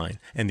pipeline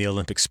and the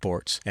Olympic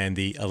sports and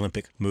the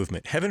Olympic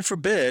movement. Heaven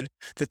forbid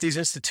that these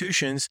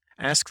institutions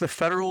ask the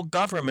federal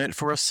government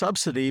for a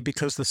subsidy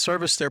because the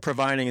service they're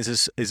providing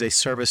is a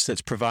service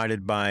that's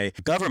provided by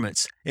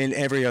governments in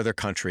every other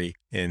country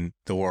in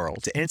the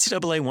world. The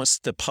NCAA wants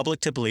the public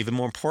to believe, and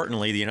more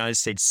importantly, the United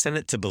States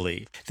Senate to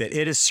believe, that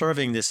it is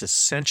serving this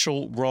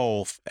essential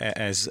role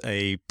as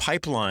a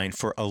pipeline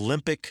for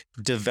Olympic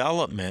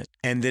development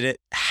and that it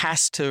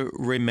has to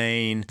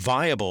remain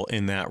viable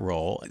in that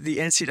role. The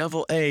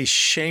NCAA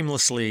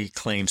shamelessly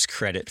claims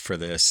credit for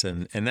this,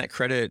 and that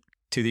credit,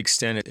 to the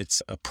extent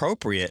it's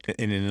appropriate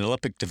in an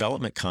Olympic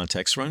development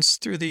context, runs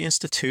through the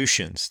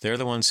institutions. They're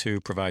the ones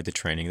who provide the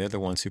training. They're the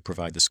ones who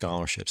provide the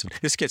scholarships. And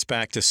this gets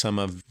back to some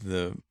of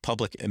the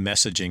public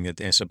messaging that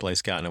the NCAA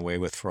has gotten away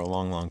with for a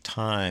long, long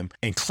time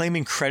and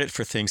claiming credit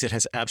for things it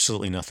has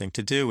absolutely nothing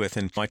to do with.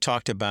 And I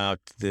talked about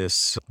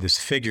this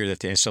figure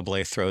that the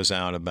NCAA throws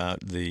out about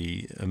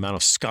the amount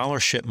of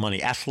scholarship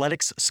money,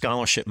 athletics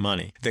scholarship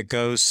money that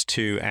goes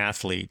to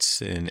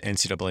athletes in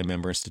NCAA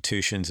member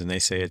institutions. And they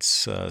say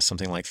it's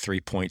something like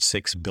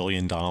 $3.6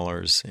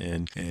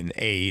 billion in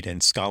aid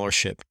and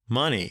scholarship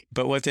money.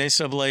 But what the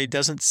NCAA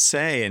doesn't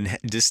say, and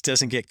just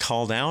doesn't get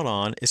called out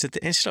on, is that the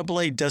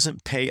NCAA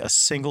doesn't pay a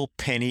single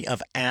penny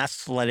of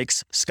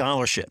athletics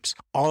scholarships.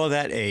 All of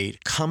that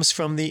aid comes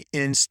from the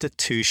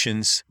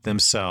institutions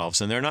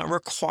themselves, and they're not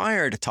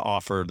required to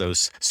offer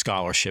those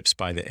scholarships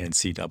by the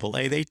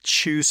NCAA. They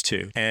choose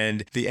to.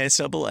 And the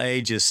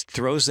NCAA just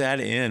throws that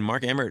in.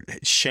 Mark Emmert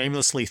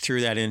shamelessly threw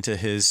that into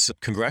his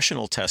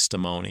congressional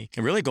testimony.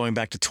 And really going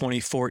back to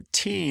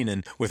 2014,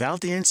 and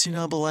without the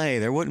NCAA,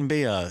 there wouldn't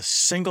be a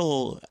single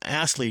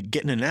athlete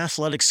getting an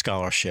athletic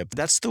scholarship.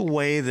 That's the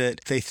way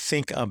that they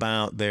think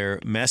about their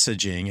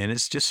messaging, and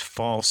it's just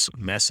false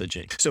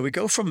messaging. So we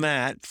go from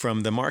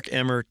the Mark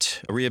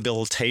Emmert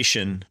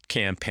rehabilitation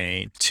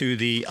campaign to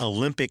the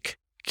Olympic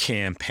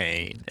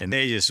campaign, and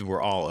they just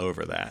were all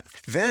over that.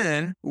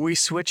 Then we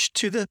switched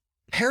to the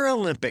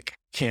Paralympic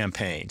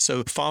campaign.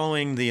 So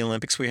following the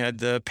Olympics, we had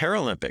the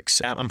Paralympics.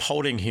 I'm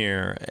holding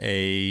here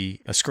a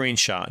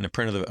screenshot and a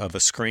print of a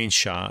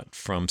screenshot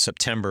from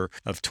September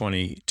of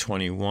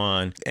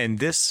 2021. And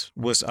this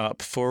was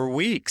up for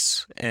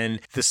weeks.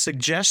 And the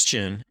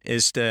suggestion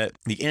is that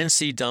the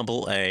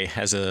NCAA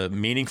has a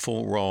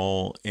meaningful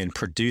role in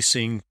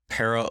producing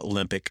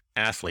Paralympic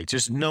athletes.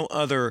 There's no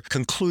other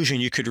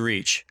conclusion you could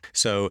reach.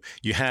 So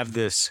you have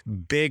this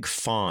big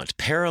font,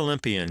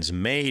 Paralympians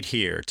made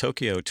here,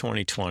 Tokyo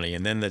 2020,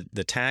 and then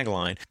the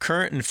tagline,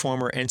 current and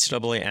former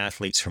NCAA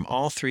athletes from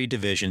all three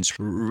divisions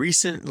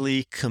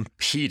recently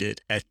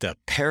competed at the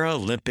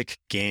Paralympic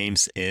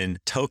Games in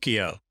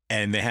Tokyo.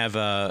 And they have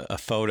a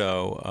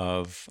photo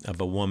of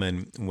a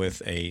woman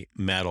with a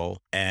medal.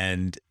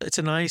 And it's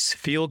a nice,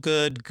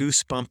 feel-good,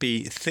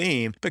 goosebumpy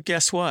theme. But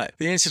guess what?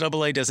 The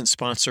NCAA doesn't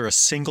sponsor a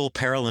single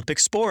Paralympic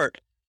sport.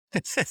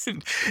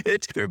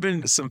 There have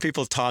been some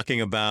people talking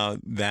about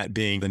that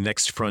being the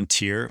next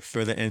frontier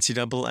for the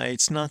NCAA.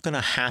 It's not going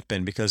to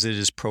happen because it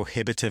is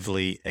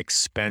prohibitively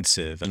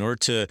expensive. In order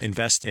to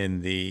invest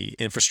in the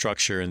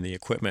infrastructure and the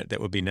equipment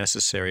that would be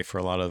necessary for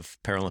a lot of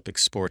Paralympic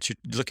sports,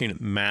 you're looking at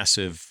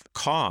massive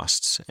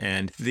costs.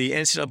 And the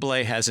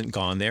NCAA hasn't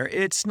gone there.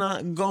 It's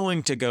not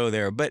going to go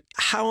there. But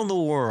how in the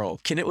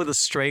world can it, with a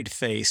straight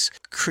face,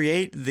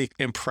 create the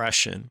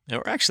impression,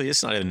 or actually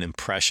it's not an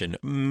impression,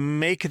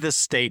 make the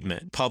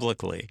statement publicly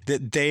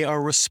that they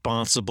are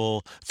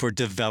responsible for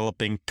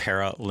developing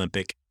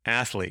Paralympic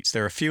athletes?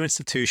 There are a few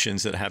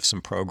institutions that have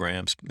some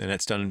programs, and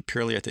it's done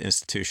purely at the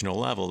institutional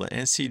level. The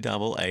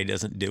NCAA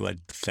doesn't do a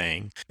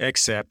thing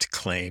except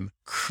claim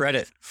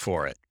credit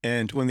for it.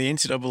 And when the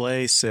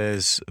NCAA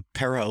says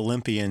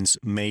Paralympians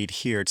made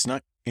here, it's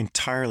not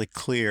entirely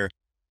clear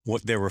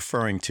what they're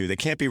referring to. They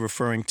can't be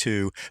referring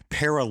to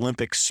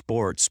Paralympic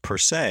sports per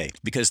se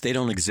because they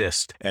don't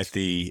exist at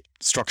the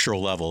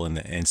structural level in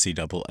the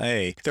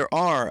NCAA. There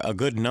are a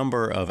good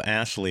number of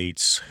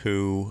athletes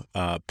who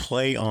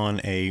play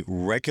on a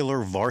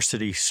regular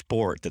varsity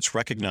sport that's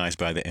recognized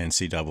by the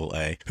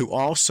NCAA, who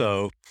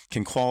also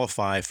can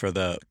qualify for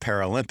the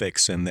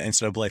Paralympics, and the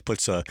NCAA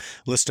puts a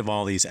list of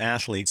all these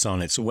athletes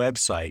on its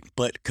website.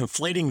 But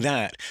conflating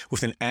that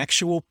with an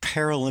actual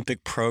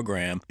Paralympic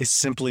program is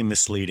simply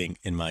misleading,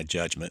 in my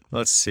judgment.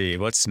 Let's see,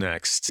 what's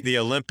next? The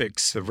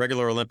Olympics, the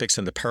regular Olympics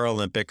and the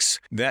Paralympics,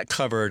 that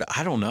covered,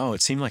 I don't know,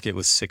 it seemed like it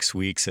was 6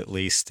 weeks at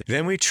least.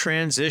 Then we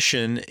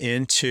transition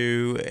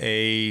into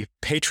a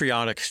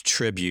patriotic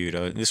tribute.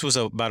 This was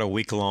about a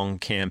week-long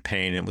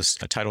campaign. It was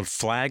titled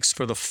Flags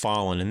for the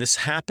Fallen, and this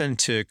happened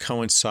to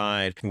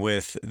coincide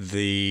with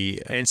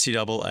the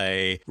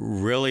NCAA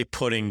really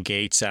putting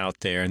Gates out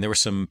there, and there were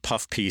some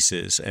puff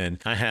pieces, and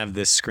I have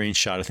this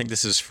screenshot. I think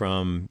this is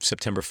from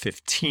September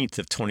 15th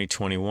of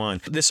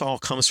 2021. This all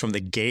comes from the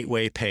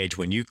Gateway page.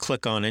 When you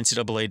click on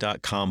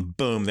NCAA.com,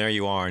 boom, there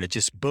you are, and it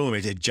just, boom,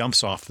 it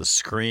jumps off the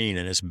screen,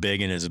 and it's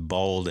big and it's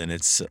bold, and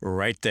it's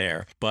right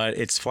there. But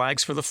it's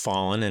Flags for the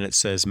Fallen, and it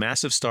says,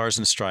 massive stars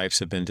and stripes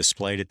have been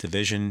displayed at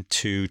Division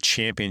II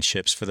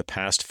championships for the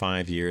past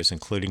 5 years,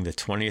 including the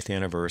 20th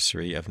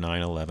anniversary of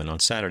 9/11 on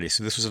Saturday.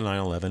 So this was a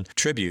 9/11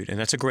 tribute, and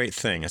that's a great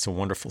thing. That's a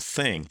wonderful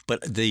thing.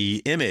 But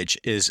the image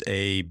is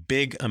a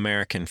big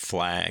American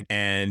flag,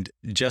 and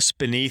just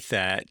beneath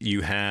that,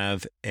 you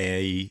have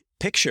a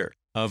picture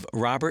of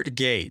Robert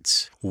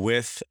Gates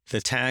with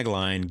the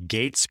tagline,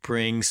 Gates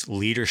brings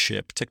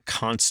leadership to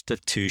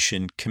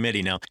Constitution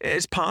Committee. Now,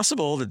 it's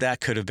possible that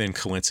that could have been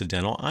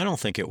coincidental. I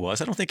don't think it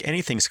was. I don't think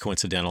anything's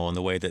coincidental in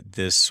the way that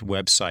this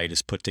website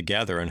is put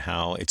together and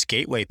how its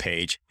Gateway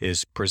page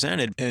is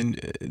presented.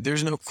 And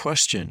there's no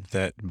question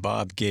that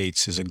Bob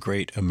Gates is a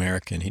great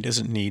American. He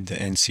doesn't need the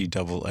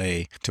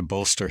NCAA to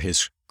bolster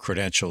his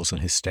credentials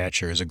and his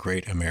stature as a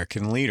great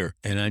American leader.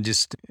 And I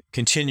just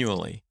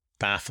continually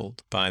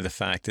baffled by the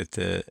fact that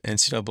the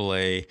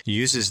NCAA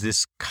uses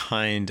this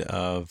kind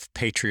of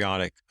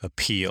patriotic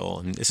appeal.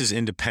 And this is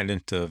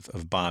independent of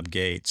Bob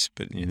Gates,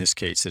 but in this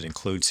case, it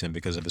includes him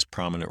because of his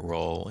prominent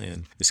role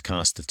in this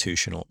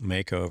constitutional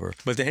makeover.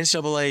 But the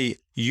NCAA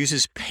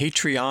uses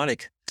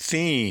patriotic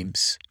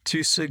themes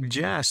to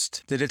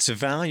suggest that its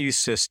value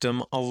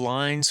system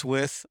aligns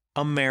with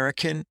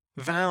American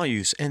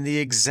values, and the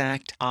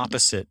exact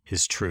opposite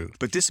is true.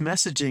 But this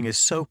messaging is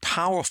so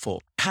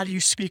powerful. How do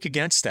you speak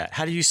against that?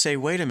 How do you say,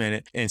 wait a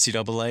minute,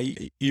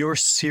 NCAA, your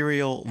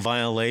serial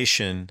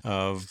violation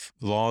of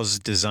laws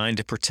designed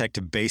to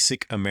protect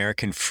basic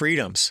American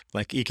freedoms,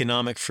 like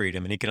economic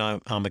freedom and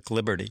economic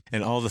liberty,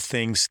 and all the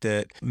things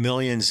that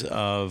millions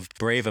of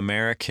brave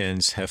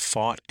Americans have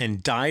fought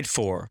and died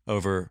for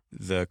over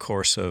the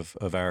course of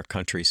our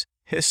country's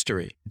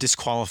history,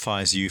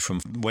 disqualifies you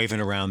from waving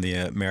around the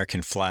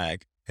American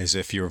flag as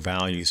if your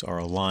values are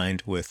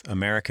aligned with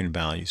American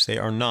values. They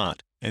are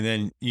not. And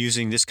then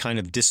using this kind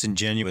of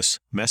disingenuous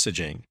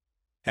messaging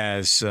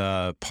as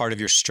part of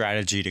your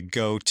strategy to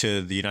go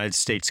to the United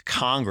States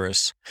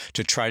Congress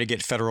to try to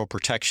get federal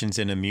protections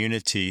and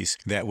immunities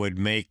that would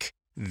make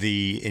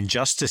the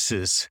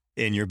injustices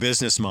in your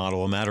business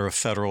model a matter of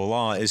federal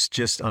law is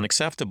just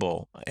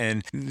unacceptable.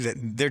 And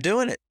they're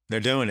doing it. They're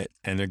doing it,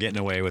 and they're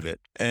getting away with it.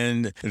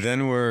 And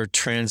then we're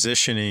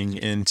transitioning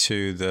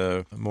into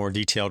the more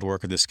detailed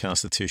work of this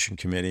Constitution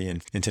Committee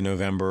and into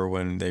November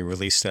when they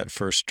released that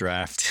first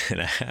draft. And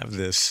I have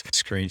this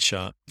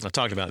screenshot. I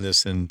talked about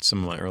this in some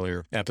of my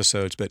earlier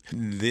episodes, but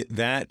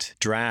that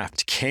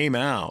draft came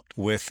out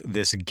with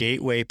this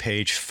Gateway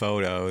page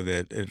photo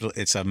that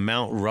it's a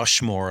Mount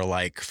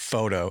Rushmore-like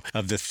photo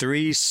of the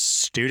 3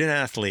 student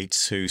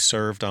athletes who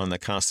served on the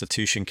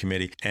Constitution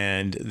Committee,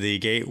 and the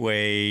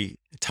Gateway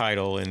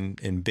title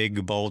in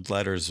big bold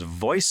letters,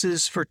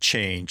 Voices for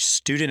Change,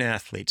 Student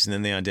Athletes. And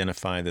then they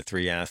identify the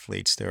 3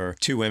 athletes. There are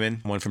 2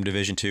 women, one from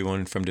Division II,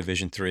 one from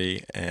Division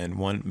III, and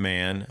 1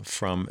 man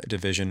from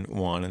Division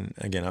I. And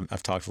again,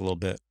 I've talked a little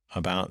bit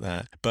about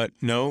that. But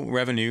no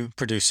revenue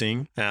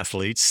producing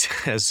athletes,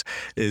 as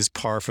is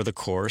par for the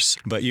course.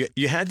 But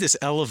you had this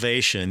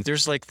elevation.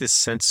 There's like this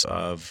sense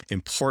of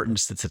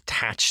importance that's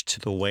attached to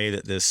the way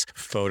that this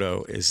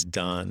photo is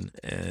done.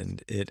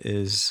 And it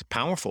is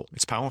powerful.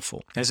 It's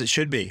powerful, as it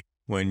should be.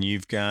 When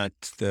you've got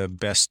the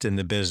best in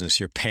the business,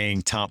 you're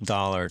paying top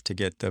dollar to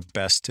get the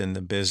best in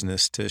the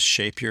business to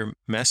shape your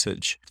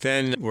message.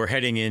 Then we're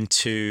heading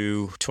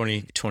into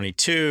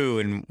 2022,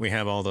 and we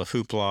have all the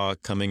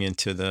hoopla coming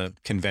into the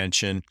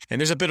convention.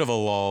 And there's a bit of a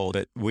lull,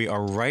 but we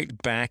are right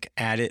back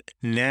at it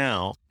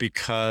now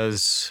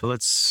because,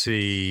 let's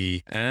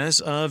see, as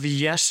of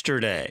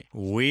yesterday,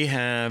 we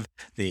have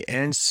the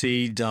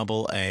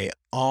NCAA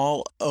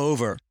all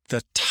over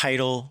the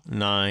Title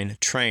IX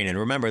train. And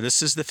remember,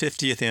 this is the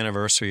 50th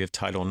anniversary of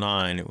Title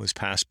IX. It was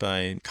passed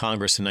by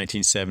Congress in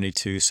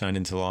 1972, signed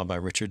into law by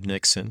Richard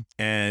Nixon.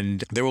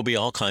 And there will be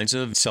all kinds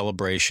of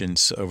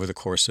celebrations over the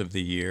course of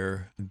the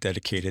year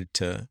dedicated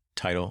to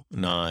Title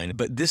IX.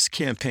 But this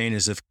campaign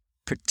is of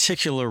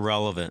particular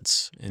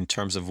relevance in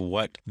terms of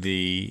what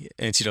the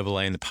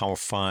NCAA and the Power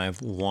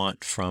Five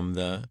want from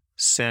the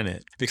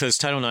Senate, because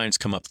Title IX has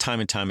come up time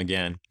and time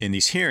again in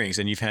these hearings,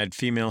 and you've had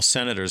female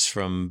senators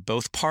from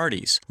both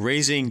parties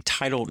raising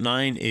Title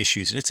IX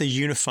issues, and it's a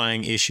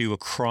unifying issue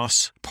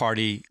across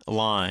party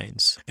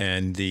lines.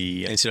 And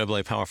the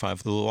NCAA Power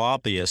Five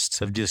lobbyists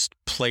have just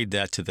played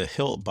that to the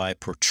hilt by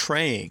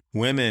portraying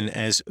women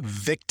as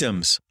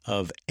victims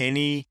of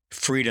any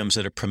freedoms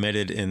that are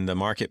permitted in the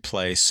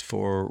marketplace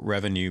for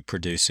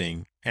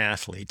revenue-producing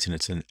athletes, and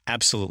it's an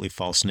absolutely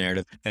false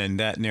narrative. And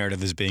that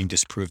narrative is being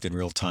disproved in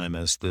real time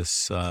as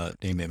this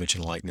name, image,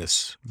 and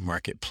likeness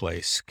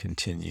marketplace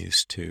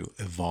continues to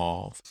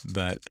evolve.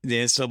 But the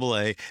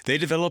NCAA, they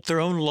developed their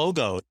own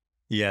logo.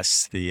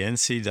 Yes, the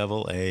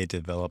NCAA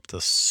developed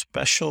a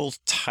special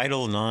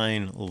Title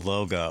IX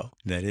logo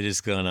that it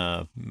is going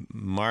to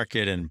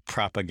market and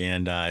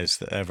propagandize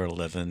the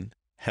ever-living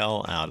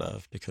hell out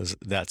of, because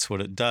that's what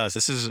it does.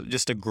 This is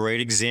just a great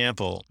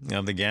example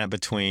of the gap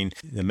between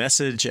the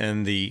message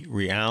and the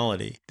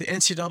reality. The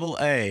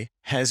NCAA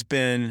has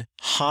been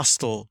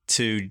hostile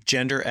to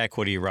gender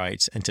equity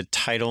rights and to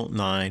Title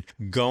IX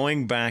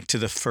going back to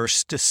the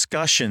first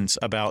discussions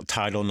about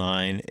Title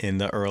IX in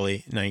the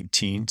early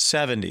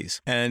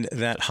 1970s. And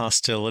that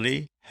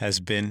hostility has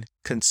been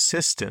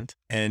consistent,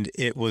 and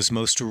it was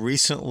most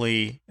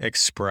recently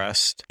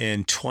expressed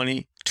in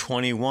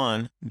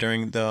 2021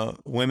 during the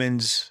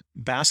women's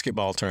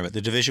basketball tournament, the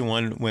Division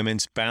I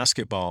women's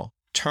basketball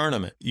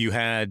tournament. You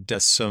had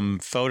some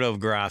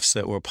photographs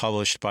that were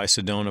published by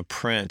Sedona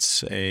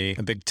Prince, a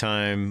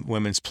big-time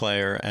women's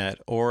player at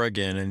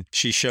Oregon, and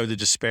she showed the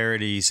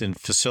disparities in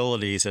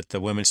facilities at the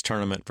women's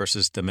tournament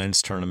versus the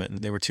men's tournament.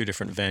 And they were two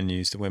different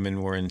venues. The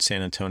women were in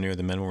San Antonio,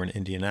 the men were in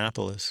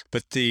Indianapolis.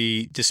 But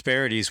the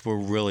disparities were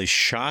really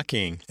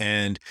shocking,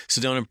 and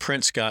Sedona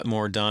Prince got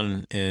more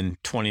done in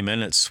 20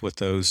 minutes with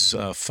those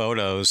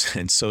photos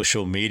and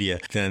social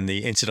media than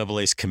the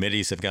NCAA's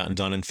committees have gotten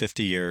done in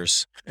 50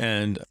 years.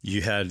 And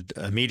you had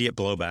immediate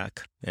blowback,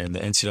 and the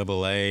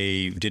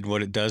NCAA did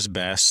what it does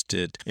best.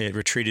 It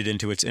retreated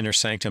into its inner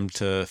sanctum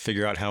to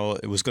figure out how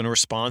it was going to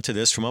respond to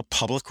this from a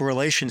public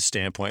relations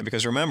standpoint.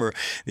 Because remember,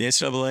 the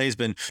NCAA has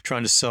been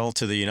trying to sell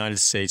to the United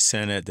States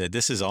Senate that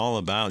this is all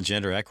about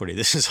gender equity.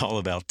 This is all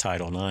about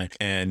Title IX.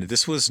 And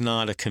this was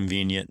not a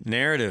convenient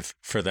narrative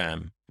for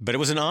them. But it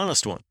was an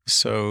honest one.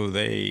 So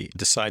they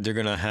decide they're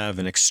going to have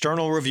an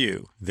external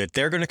review that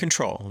they're going to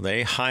control.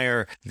 They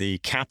hire the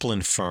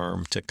Kaplan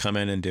firm to come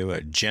in and do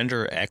a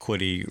gender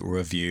equity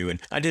review.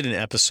 And I did an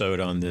episode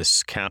on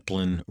this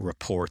Kaplan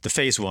report, the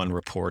Phase 1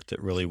 report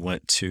that really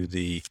went to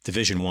the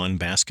Division I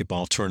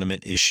basketball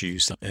tournament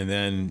issues. And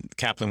then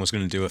Kaplan was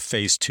going to do a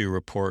Phase 2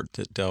 report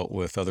that dealt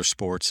with other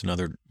sports and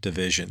other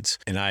divisions.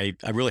 And I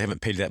really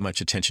haven't paid that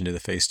much attention to the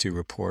Phase 2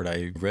 report.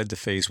 I read the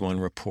Phase 1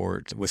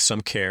 report with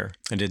some care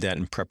and did that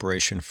in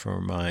preparation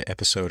for my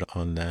episode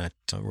on that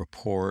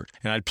report.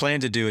 And I'd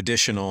planned to do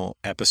additional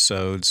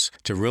episodes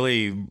to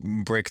really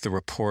break the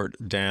report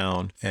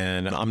down.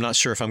 And I'm not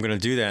sure if I'm going to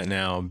do that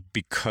now,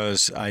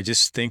 because I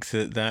just think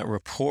that that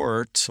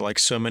report, like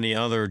so many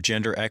other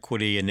gender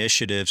equity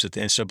initiatives that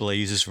the NCAA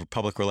uses for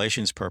public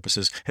relations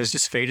purposes, has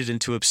just faded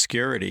into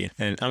obscurity.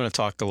 And I'm going to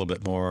talk a little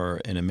bit more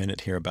in a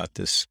minute here about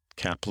this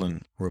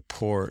Kaplan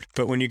report.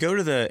 But when you go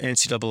to the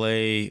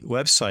NCAA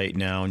website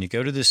now and you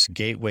go to this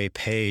gateway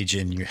page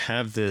and you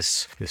have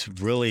this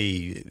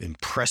really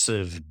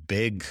impressive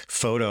big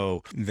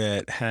photo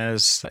that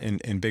has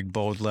in big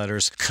bold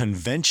letters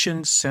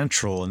Convention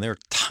Central, and they're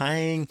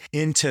tying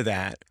into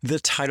that the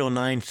Title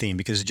IX theme,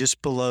 because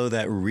just below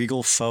that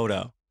regal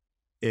photo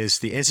is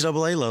the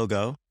NCAA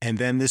logo, and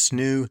then this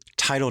new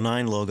Title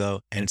IX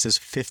logo, and it says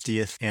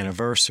 50th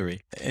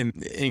anniversary. And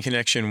in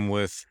connection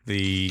with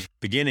the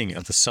beginning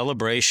of the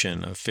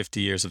celebration of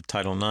 50 years of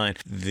Title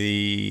IX,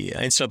 the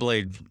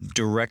NCAA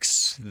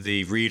directs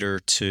the reader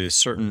to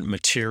certain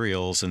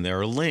materials, and there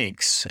are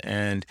links.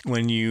 And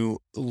when you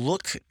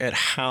look at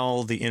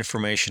how the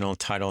information on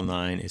Title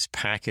IX is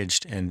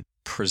packaged and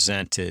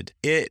presented,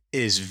 it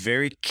is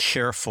very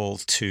careful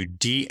to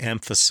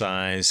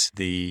de-emphasize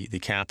the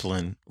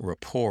Kaplan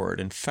report.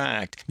 In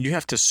fact, you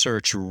have to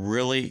search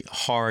really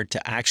hard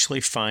to actually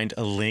find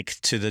a link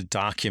to the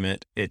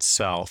document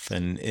itself.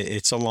 And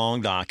it's a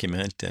long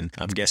document, and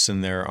I'm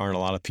guessing there aren't a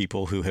lot of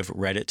people who have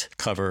read it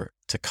cover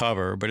to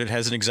cover, but it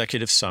has an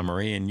executive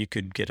summary, and you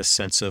could get a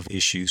sense of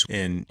issues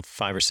in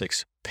 5 or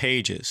 6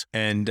 pages.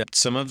 And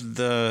some of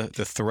the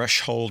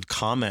threshold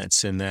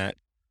comments in that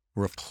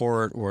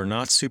report were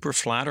not super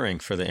flattering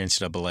for the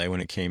NCAA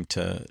when it came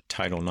to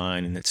Title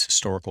IX and its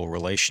historical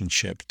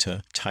relationship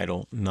to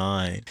Title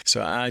IX.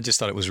 So I just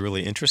thought it was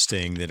really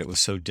interesting that it was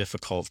so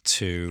difficult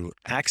to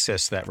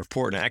access that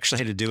report. And I actually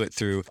had to do it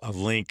through a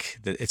link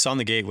that it's on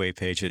the gateway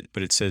page,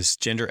 but it says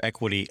Gender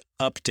Equity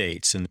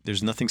Updates, and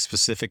there's nothing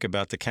specific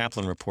about the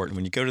Kaplan report. And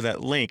when you go to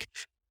that link,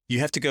 you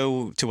have to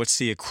go to what's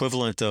the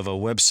equivalent of a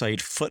website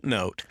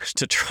footnote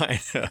to try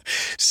to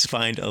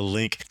find a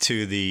link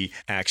to the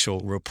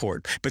actual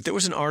report. But there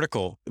was an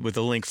article with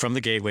a link from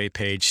the Gateway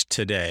page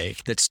today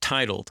that's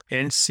titled,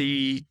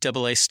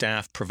 NCAA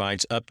Staff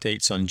Provides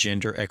Updates on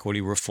Gender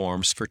Equity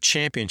Reforms for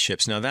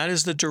Championships. Now, that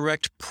is the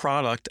direct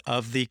product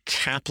of the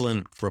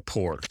Kaplan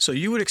report. So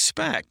you would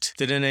expect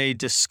that in a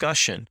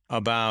discussion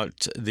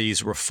about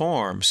these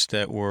reforms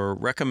that were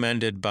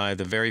recommended by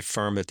the very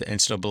firm that the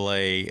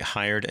NCAA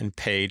hired and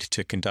paid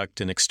to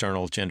conduct an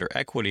external gender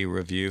equity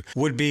review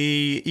would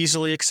be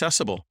easily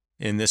accessible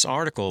in this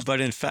article. But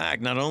in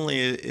fact, not only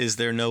is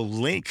there no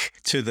link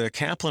to the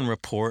Kaplan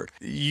report,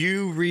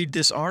 you read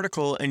this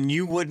article and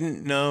you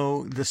wouldn't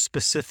know the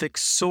specific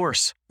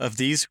source of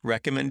these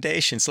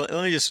recommendations. Let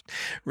me just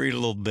read a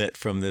little bit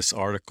from this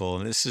article,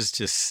 and this is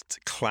just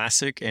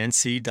classic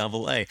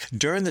NCAA.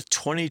 During the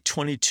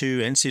 2022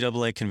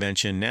 NCAA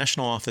convention,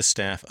 national office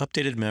staff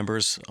updated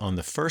members on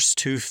the first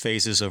two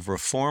phases of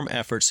reform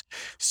efforts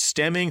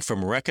stemming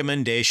from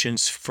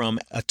recommendations from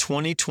a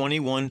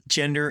 2021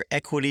 gender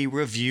equity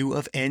review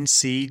of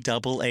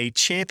NCAA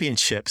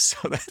championships.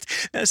 So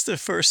that's the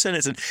first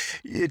sentence. And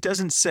it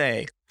doesn't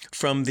say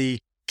from the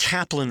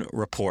Kaplan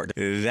report.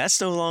 That's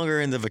no longer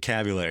in the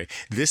vocabulary.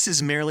 This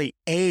is merely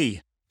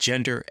a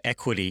gender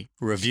equity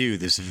review,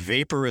 this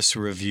vaporous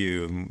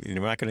review. We're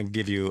not going to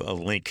give you a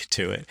link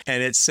to it.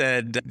 And it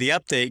said the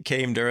update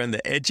came during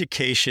the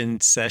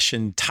education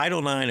session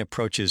Title IX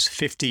approaches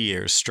 50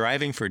 years,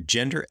 striving for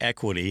gender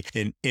equity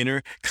in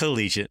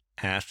intercollegiate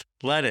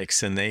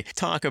athletics. And they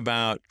talk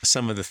about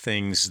some of the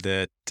things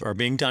that are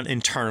being done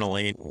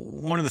internally.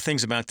 One of the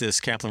things about this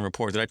Kaplan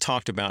report that I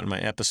talked about in my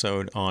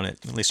episode on it,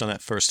 at least on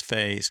that first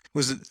phase,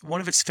 was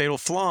one of its fatal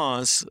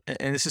flaws,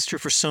 and this is true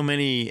for so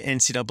many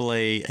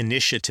NCAA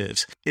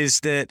initiatives, is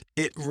that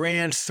it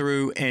ran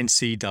through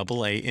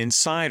NCAA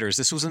insiders.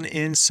 This was an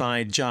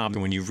inside job.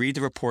 And when you read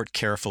the report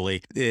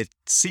carefully, it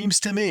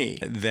seems to me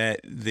that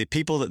the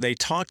people that they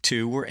talked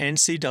to were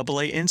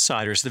NCAA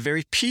insiders, the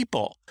very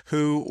people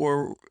who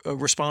were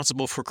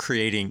responsible for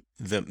creating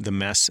the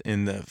mess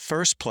in the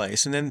first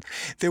place. And then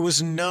there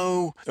was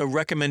no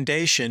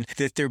recommendation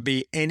that there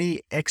be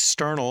any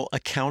external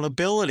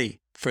accountability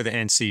for the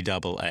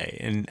NCAA.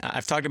 And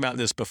I've talked about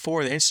this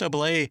before. The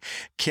NCAA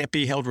can't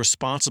be held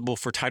responsible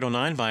for Title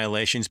IX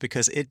violations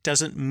because it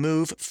doesn't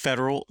move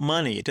federal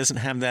money. It doesn't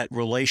have that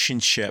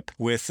relationship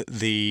with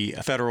the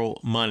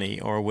federal money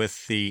or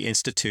with the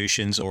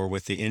institutions or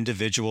with the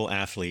individual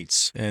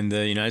athletes. And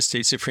the United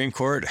States Supreme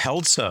Court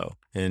held so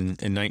in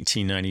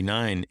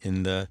 1999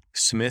 in the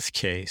Smith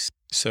case.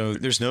 So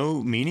there's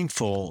no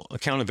meaningful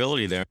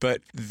accountability there.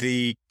 But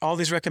all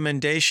these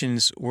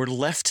recommendations were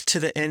left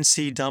to the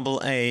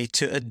NCAA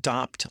to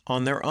adopt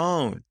on their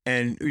own.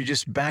 And we're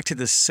just back to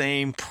the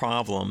same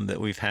problem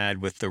that we've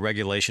had with the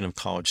regulation of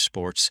college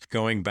sports,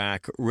 going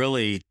back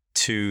really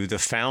to the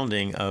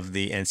founding of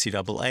the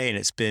NCAA, and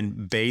it's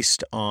been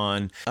based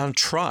on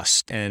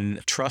trust,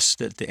 and trust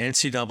that the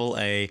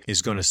NCAA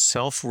is going to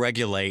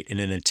self-regulate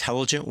in an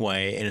intelligent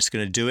way, and it's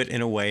going to do it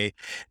in a way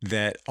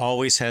that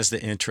always has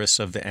the interests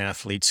of the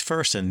athletes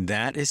first, and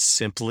that is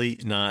simply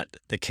not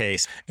the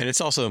case. And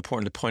it's also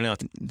important to point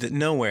out that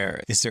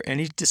nowhere is there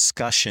any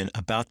discussion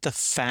about the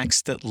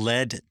facts that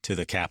led to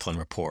the Kaplan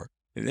report.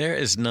 There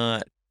is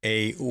not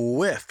a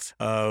whiff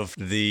of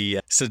the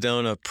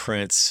Sedona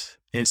Prince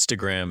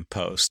Instagram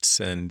posts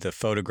and the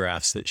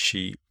photographs that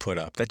she put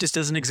up. That just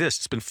doesn't exist.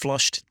 It's been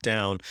flushed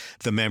down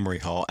the memory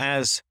hole,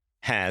 as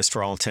has,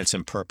 for all intents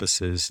and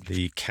purposes,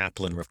 the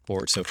Kaplan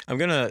report. So I'm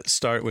going to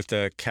start with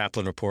the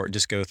Kaplan report and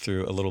just go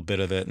through a little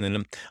bit of it. And then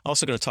I'm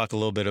also going to talk a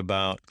little bit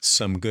about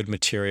some good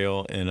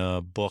material in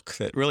a book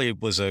that really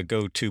was a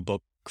go-to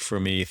book for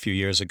me a few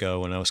years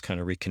ago when I was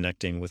kind of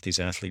reconnecting with these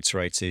athletes'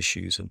 rights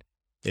issues. And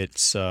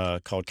it's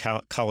called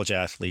College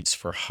Athletes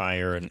for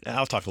Hire. And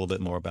I'll talk a little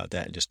bit more about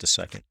that in just a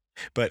second.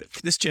 But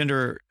this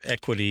gender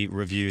equity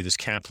review, this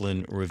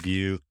Kaplan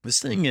review, this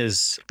thing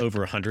is over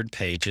 100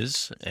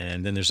 pages.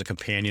 And then there's a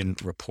companion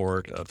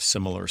report of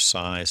similar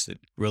size that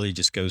really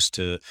just goes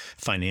to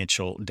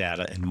financial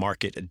data and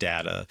market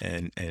data.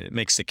 And it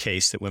makes the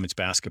case that women's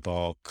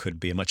basketball could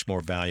be a much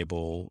more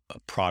valuable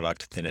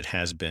product than it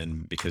has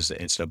been because the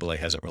NCAA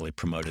hasn't really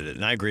promoted it.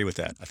 And I agree with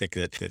that. I think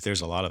that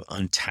there's a lot of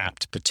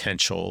untapped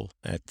potential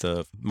at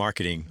the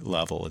marketing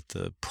level, at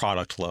the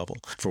product level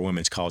for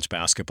women's college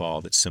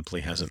basketball that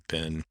simply hasn't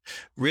been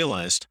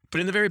realized. But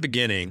in the very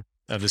beginning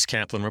of this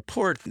Kaplan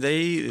report,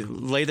 they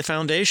lay the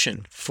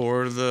foundation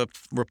for the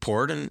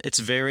report and its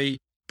very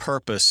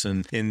purpose.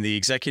 And in the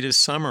executive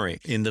summary,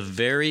 in the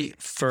very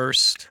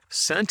first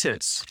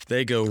sentence,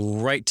 they go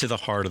right to the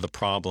heart of the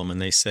problem.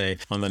 And they say,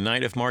 on the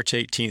night of March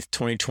 18th,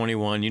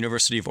 2021,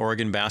 University of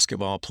Oregon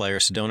basketball player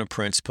Sedona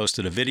Prince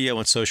posted a video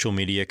on social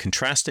media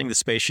contrasting the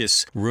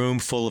spacious room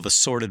full of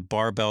assorted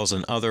barbells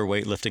and other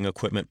weightlifting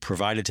equipment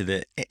provided to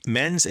the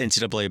men's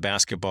NCAA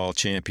basketball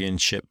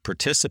championship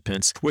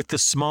participants with the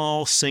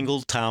small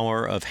single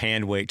tower of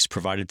hand weights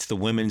provided to the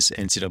women's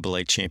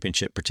NCAA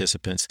championship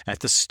participants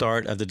at the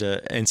start of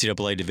the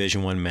NCAA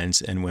Division I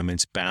men's and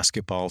women's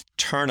basketball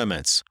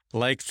tournaments.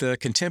 Like the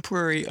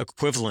contemporary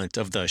equivalent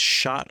of the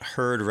shot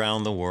heard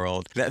around the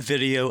world, that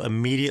video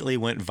immediately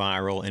went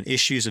viral, and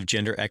issues of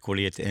gender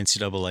equity at the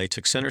NCAA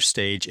took center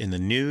stage in the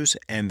news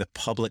and the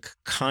public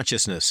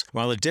consciousness.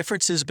 While the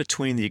differences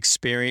between the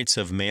experience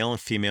of male and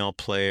female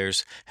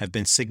players have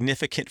been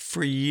significant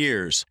for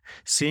years,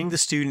 seeing the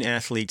student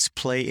athletes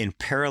play in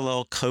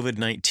parallel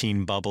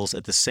COVID-19 bubbles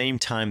at the same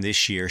time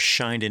this year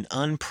shined an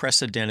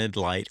unprecedented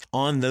light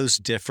on those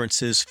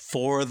differences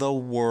for the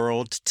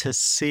world to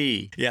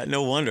see. Yeah,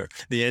 no wonder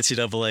the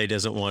NCAA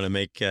doesn't want to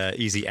make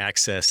easy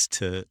access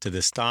to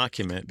this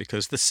document,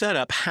 because the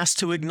setup has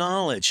to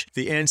acknowledge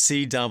the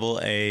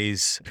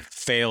NCAA's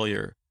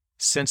failure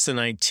since the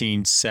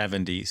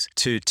 1970s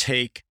to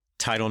take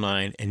Title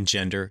IX and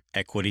gender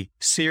equity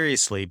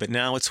seriously, but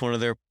now it's one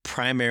of their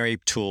primary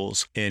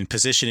tools in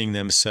positioning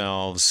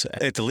themselves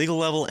at the legal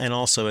level and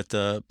also at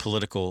the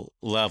political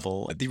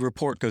level. The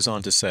report goes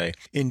on to say,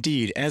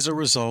 indeed, as a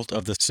result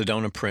of the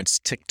Sedona Prince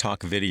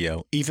TikTok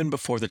video, even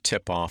before the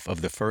tip-off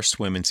of the first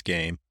women's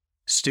game,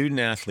 student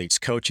athletes,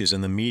 coaches,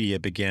 and the media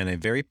began a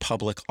very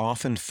public,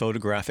 often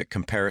photographic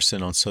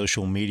comparison on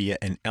social media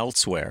and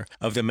elsewhere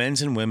of the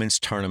men's and women's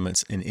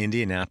tournaments in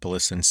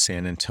Indianapolis and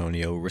San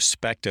Antonio,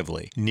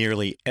 respectively.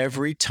 Nearly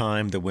every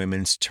time the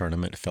women's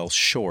tournament fell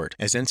short.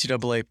 As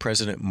NCAA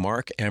President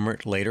Mark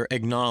Emmert later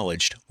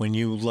acknowledged, when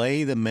you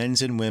lay the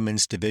men's and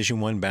women's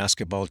Division I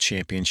basketball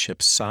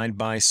championships side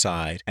by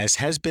side, as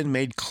has been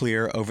made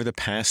clear over the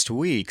past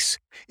weeks,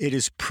 it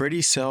is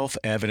pretty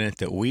self-evident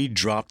that we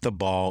dropped the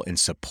ball in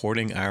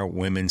supporting our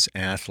women's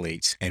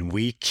athletes, and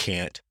we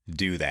can't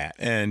do that.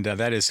 And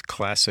that is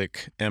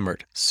classic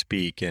Emmert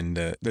speak. And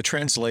the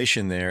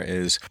translation there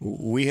is,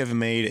 we have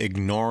made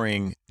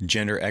ignoring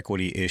gender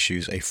equity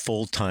issues a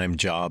full-time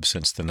job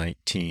since the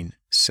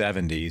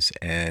 1970s,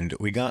 and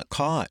we got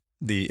caught.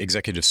 The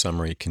executive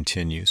summary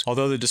continues.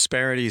 Although the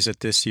disparities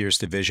at this year's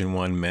Division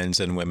I men's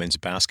and women's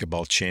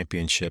basketball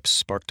championships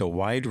sparked a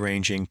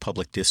wide-ranging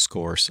public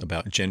discourse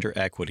about gender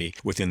equity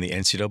within the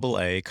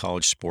NCAA,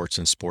 college sports,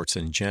 and sports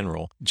in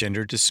general,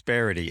 gender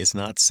disparity is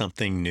not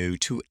something new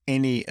to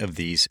any of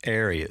these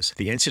areas.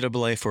 The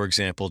NCAA, for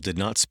example, did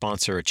not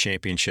sponsor a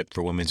championship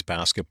for women's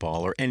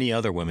basketball or any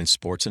other women's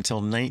sports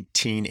until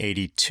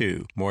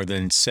 1982, more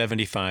than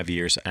 75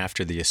 years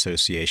after the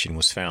association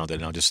was founded.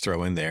 And I'll just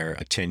throw in there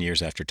 10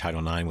 years after Title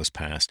IX was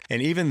passed.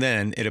 And even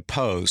then, it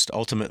opposed,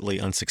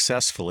 ultimately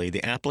unsuccessfully,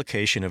 the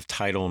application of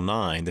Title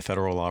IX, the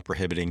federal law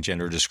prohibiting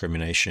gender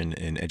discrimination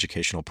in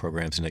educational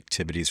programs and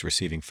activities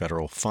receiving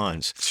federal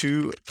funds,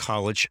 to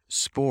college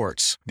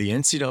sports. The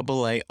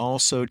NCAA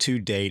also to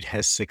date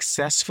has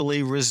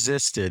successfully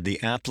resisted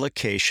the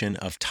application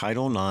of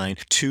Title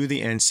IX to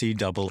the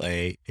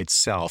NCAA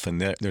itself. And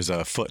there's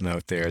a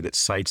footnote there that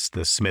cites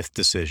the Smith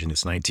decision,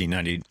 this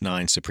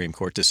 1999 Supreme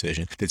Court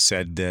decision, that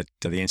said that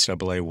the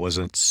NCAA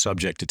wasn't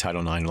subject to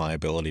Title IX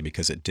liability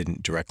because it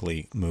didn't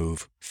directly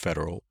move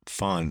federal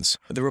funds.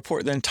 The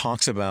report then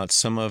talks about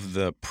some of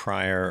the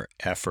prior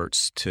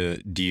efforts to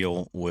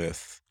deal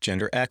with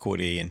gender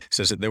equity and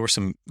says that there were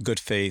some good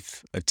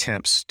faith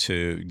attempts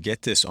to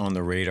get this on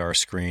the radar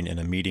screen in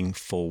a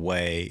meaningful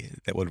way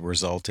that would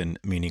result in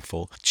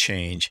meaningful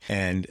change.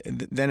 And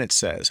then it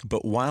says,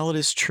 but while it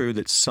is true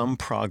that some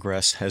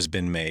progress has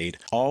been made,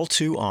 all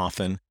too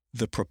often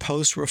the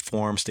proposed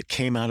reforms that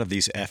came out of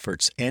these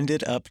efforts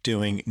ended up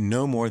doing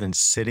no more than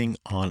sitting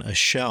on a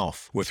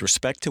shelf. With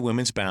respect to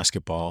women's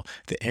basketball,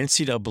 the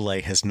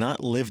NCAA has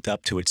not lived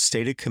up to its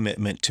stated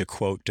commitment to,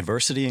 quote,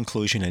 diversity,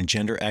 inclusion, and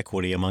gender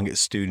equity among its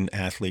student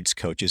athletes,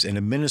 coaches, and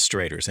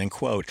administrators, end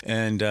quote.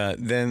 And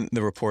then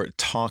the report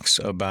talks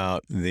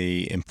about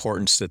the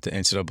importance that the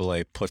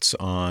NCAA puts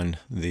on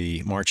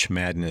the March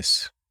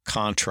Madness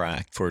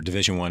contract for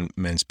Division I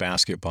men's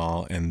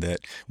basketball, and that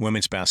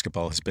women's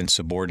basketball has been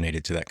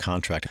subordinated to that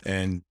contract.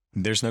 And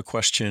there's no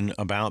question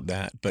about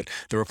that. But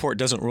the report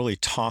doesn't really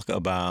talk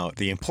about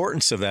the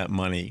importance of that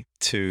money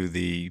to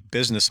the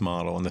business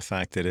model and the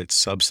fact that it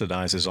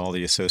subsidizes all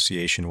the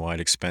association-wide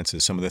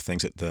expenses, some of the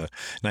things that the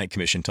Knight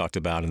Commission talked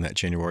about in that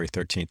January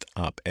 13th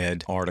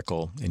op-ed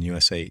article in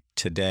USA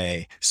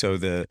Today. So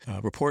the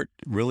report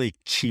really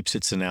keeps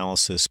its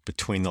analysis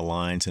between the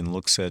lines and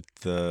looks at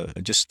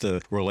just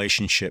the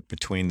relationship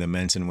between the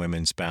men's and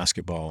women's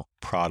basketball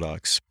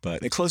products.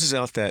 But it closes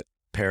out that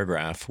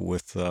paragraph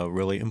with a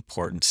really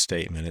important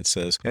statement. It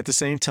says, at the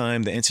same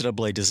time, the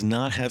NCAA does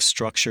not have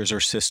structures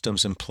or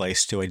systems in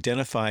place to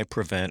identify,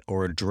 prevent,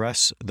 or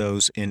address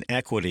those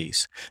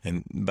inequities.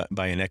 And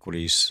by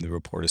inequities, the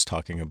report is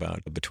talking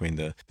about between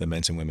the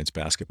men's and women's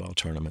basketball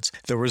tournaments.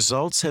 The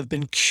results have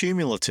been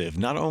cumulative,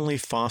 not only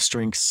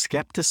fostering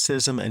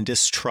skepticism and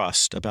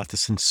distrust about the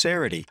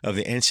sincerity of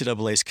the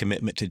NCAA's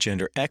commitment to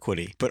gender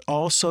equity, but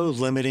also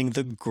limiting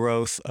the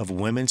growth of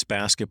women's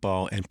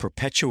basketball and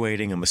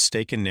perpetuating a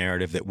mistaken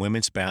narrative that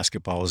women's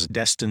basketball is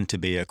destined to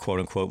be a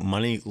quote-unquote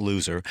money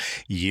loser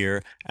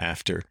year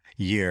after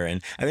year.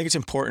 And I think it's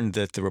important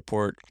that the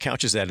report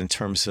couches that in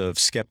terms of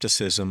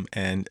skepticism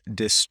and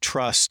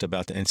distrust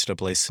about the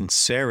NCAA's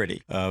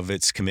sincerity of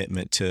its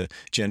commitment to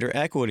gender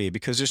equity,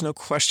 because there's no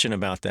question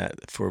about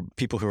that for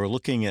people who are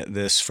looking at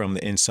this from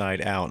the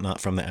inside out, not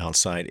from the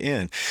outside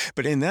in.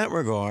 But in that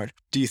regard,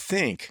 do you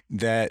think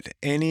that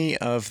any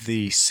of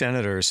the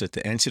senators that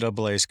the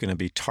NCAA is going to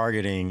be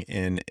targeting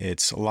in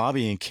its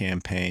lobbying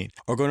campaign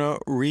are going to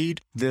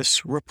read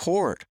this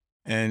report?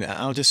 And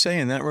I'll just say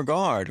in that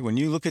regard, when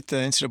you look at the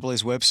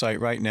NCAA's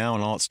website right now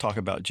and all its talk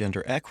about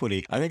gender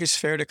equity, I think it's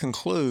fair to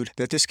conclude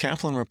that this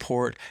Kaplan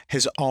report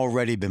has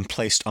already been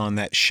placed on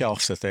that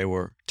shelf that they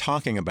were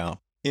talking about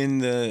In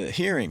the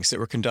hearings that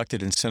were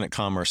conducted in Senate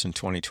Commerce in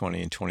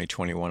 2020 and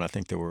 2021, I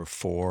think there were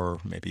 4,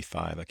 maybe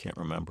 5, I can't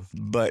remember.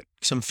 But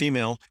some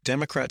female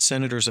Democrat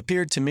senators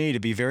appeared to me to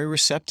be very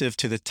receptive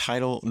to the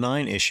Title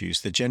IX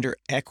issues, the gender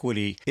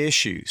equity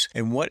issues.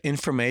 And what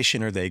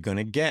information are they going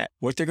to get?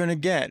 What they're going to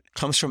get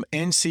comes from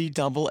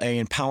NCAA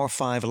and Power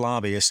 5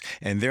 lobbyists,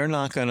 and they're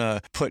not going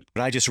to put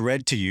what I just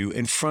read to you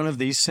in front of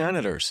these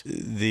senators.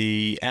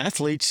 The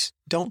athletes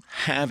don't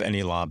have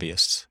any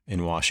lobbyists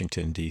in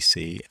Washington,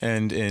 D.C.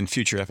 And in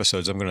future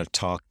episodes, I'm going to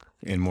talk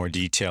in more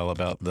detail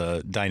about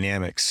the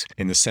dynamics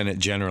in the Senate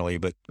generally,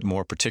 but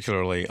more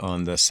particularly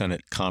on the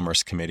Senate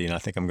Commerce Committee. And I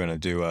think I'm going to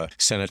do a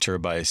senator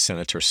by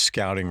senator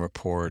scouting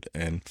report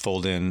and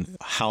fold in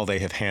how they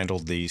have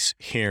handled these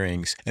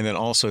hearings, and then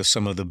also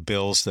some of the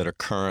bills that are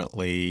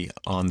currently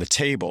on the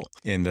table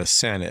in the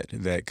Senate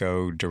that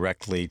go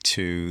directly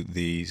to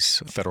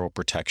these federal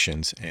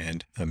protections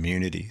and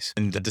immunities.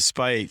 And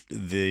despite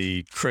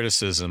the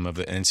criticism of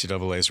the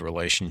NCAA's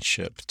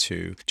relationship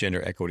to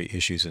gender equity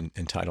issues in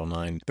Title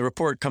IX, the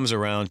report comes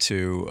around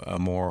to a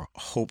more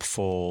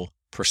hopeful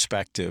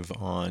perspective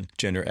on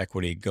gender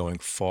equity going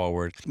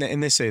forward.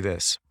 And they say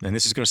this, and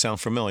this is going to sound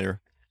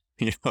familiar.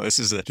 This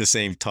is the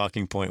same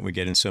talking point we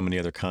get in so many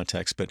other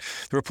contexts. But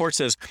the report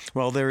says,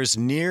 while there is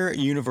near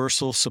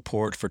universal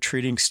support for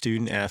treating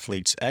student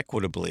athletes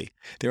equitably,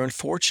 there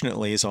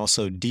unfortunately is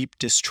also deep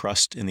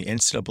distrust in the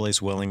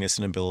NCAA's willingness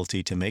and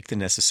ability to make the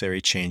necessary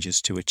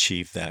changes to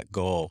achieve that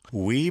goal.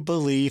 We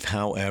believe,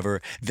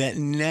 however, that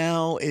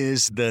now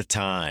is the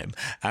time.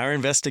 Our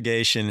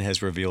investigation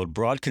has revealed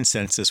broad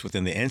consensus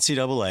within the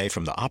NCAA,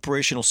 from the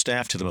operational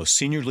staff to the most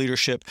senior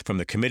leadership, from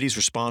the committees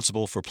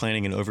responsible for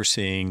planning and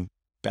overseeing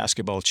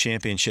basketball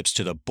championships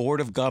to the Board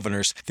of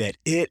Governors, that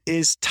it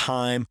is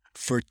time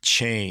for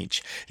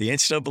change. The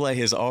NCAA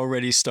has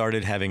already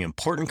started having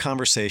important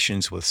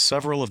conversations with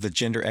several of the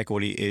gender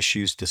equity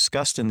issues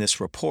discussed in this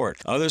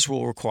report. Others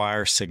will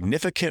require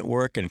significant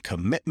work and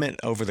commitment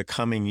over the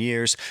coming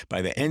years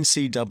by the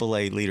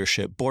NCAA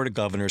leadership, Board of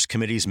Governors,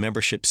 committees,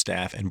 membership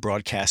staff, and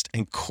broadcast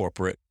and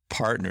corporate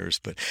partners.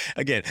 But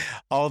again,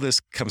 all this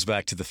comes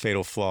back to the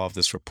fatal flaw of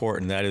this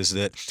report, and that is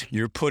that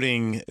you're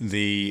putting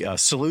the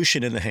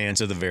solution in the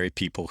hands of the very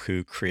people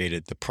who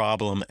created the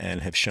problem and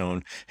have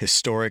shown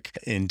historic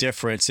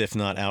indifference, if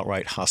not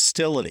outright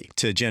hostility,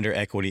 to gender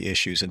equity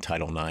issues and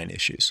Title IX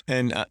issues.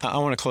 And I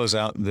want to close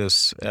out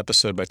this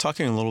episode by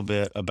talking a little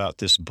bit about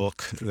this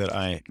book that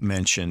I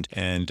mentioned,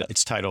 and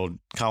it's titled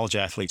College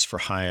Athletes for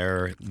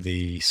Hire.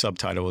 The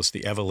subtitle is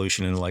The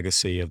Evolution and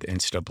Legacy of the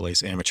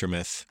NCAA's Amateur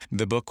Myth.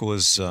 The book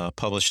was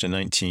published in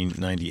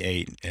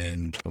 1998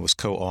 and was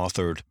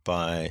co-authored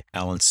by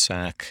Alan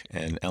Sack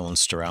and Ellen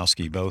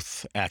Starowski,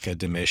 both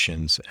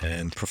academicians.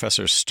 And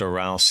Professor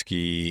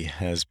Starowski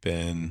has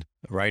been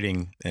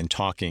writing and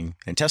talking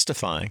and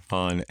testifying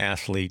on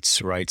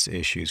athletes' rights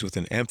issues with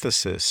an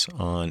emphasis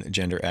on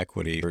gender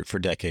equity for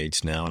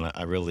decades now, and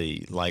I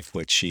really like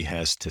what she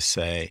has to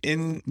say.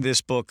 In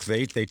this book,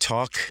 they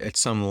talk at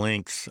some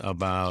length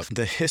about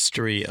the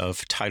history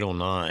of Title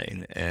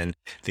IX and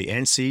the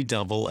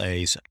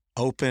NCAA's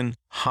open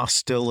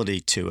hostility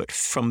to it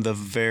from the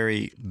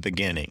very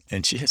beginning.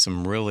 And she has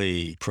some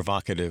really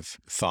provocative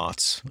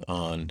thoughts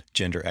on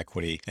gender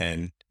equity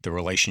and the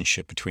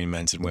relationship between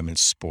men's and women's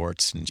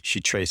sports. And she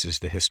traces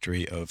the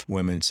history of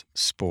women's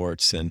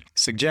sports and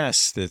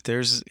suggests that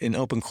there's an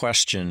open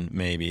question,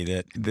 maybe,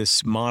 that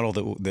this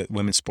model that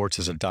women's sports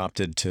has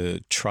adopted to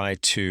try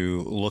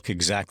to look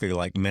exactly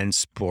like men's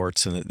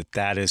sports, and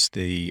that is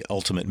the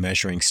ultimate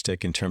measuring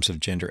stick in terms of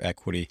gender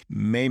equity,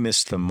 may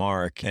miss the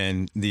mark.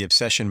 And the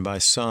obsession by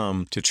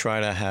some to try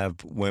to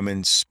have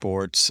women's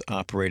sports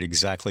operate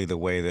exactly the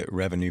way that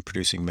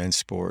revenue-producing men's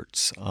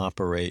sports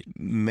operate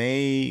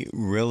may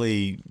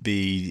really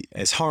be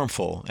as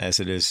harmful as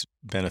it is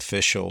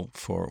beneficial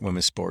for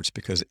women's sports,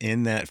 because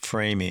in that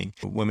framing,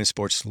 women's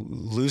sports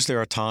lose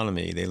their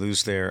autonomy, they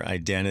lose their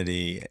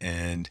identity,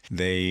 and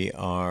they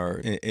are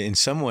in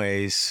some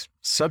ways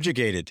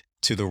subjugated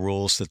to the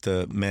rules that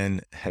the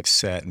men have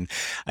set. And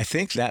I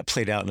think that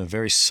played out in a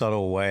very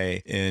subtle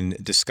way in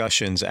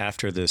discussions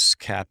after this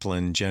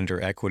Kaplan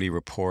gender equity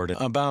report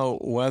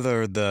about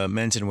whether the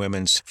men's and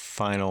women's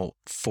Final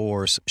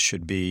Fours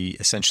should be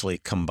essentially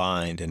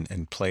combined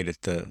and played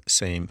at the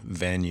same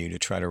venue to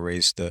try to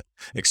raise the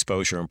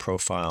exposure and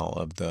profile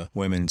of the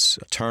women's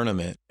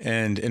tournament.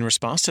 And in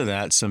response to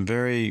that, some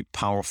very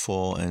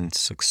powerful and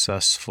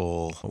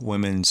successful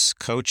women's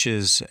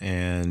coaches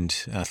and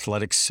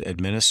athletics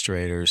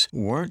administrators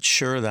weren't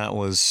sure that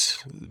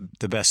was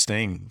the best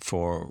thing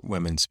for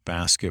women's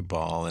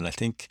basketball. And I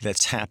think that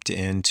tapped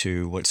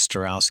into what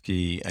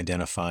Starowski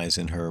identifies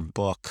in her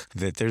book,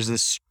 that there's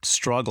this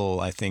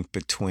struggle, I think,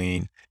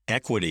 between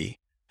equity,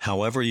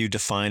 however you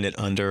define it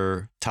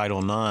under Title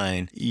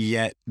IX,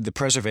 yet the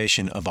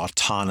preservation of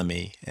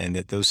autonomy, and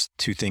that those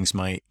two things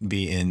might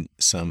be in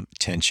some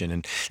tension.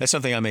 And that's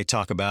something I may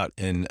talk about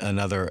in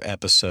another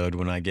episode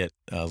when I get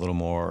a little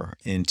more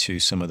into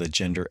some of the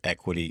gender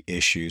equity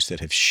issues that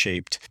have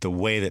shaped the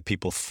way that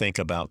people think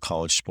about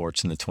college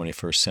sports in the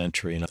 21st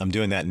century. And I'm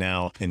doing that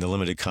now in the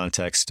limited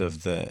context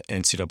of the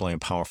NCAA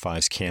and Power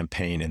Five's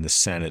campaign in the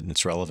Senate, and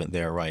it's relevant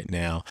there right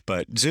now.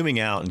 But zooming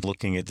out and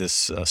looking at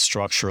this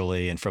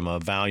structurally and from a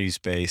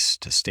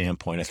values-based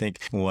standpoint, I think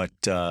what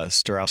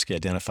Starowski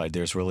identified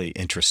there is really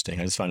interesting.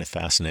 I just find it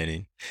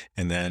fascinating.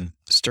 And then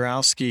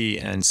Starowski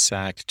and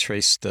Sack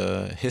trace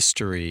the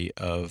history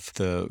of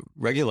the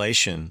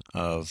regulation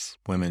of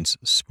women's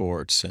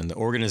sports and the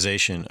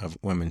organization of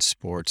women's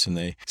sports. And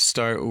they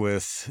start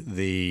with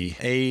the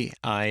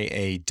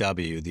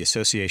AIAW, the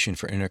Association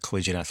for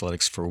Intercollegiate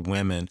Athletics for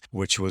Women,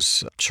 which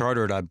was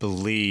chartered, I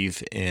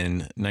believe,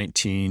 in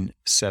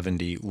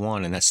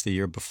 1971. And that's the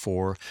year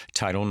before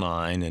Title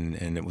IX.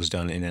 And it was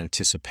done in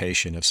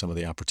anticipation of some of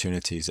the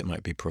opportunities that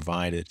might be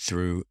provided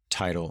through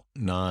Title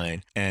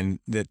IX. And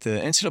that the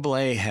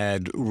NCAA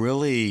had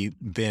really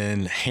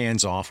been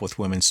hands-off with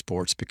women's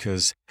sports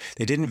because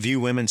they didn't view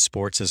women's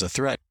sports as a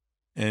threat.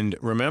 And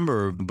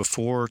remember,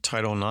 before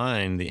Title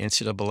IX, the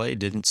NCAA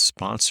didn't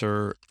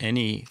sponsor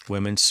any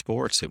women's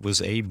sports. It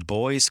was a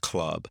boys'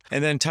 club.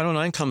 And then Title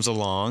IX comes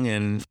along,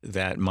 and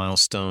that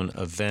milestone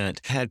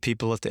event had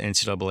people at the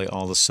NCAA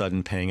all of a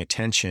sudden paying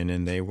attention,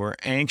 and they were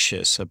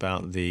anxious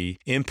about the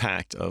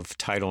impact of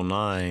Title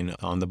IX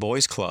on the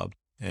boys' club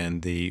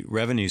and the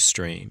revenue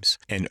streams.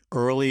 And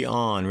early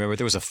on, remember,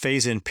 there was a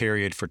phase-in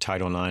period for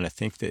Title IX. I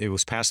think that it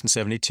was passed in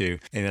 72,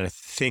 and I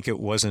think it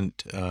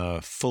wasn't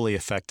fully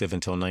effective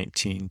until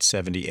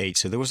 1978.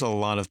 So there was a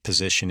lot of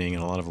positioning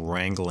and a lot of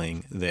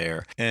wrangling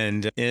there.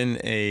 And in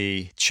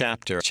a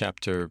chapter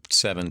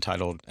 7,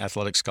 titled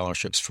Athletic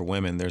Scholarships for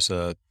Women, there's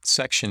a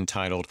section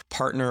titled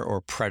Partner or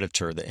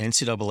Predator, the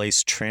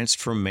NCAA's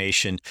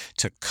Transformation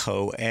to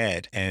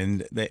Co-Ed.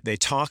 And they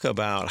talk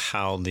about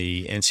how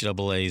the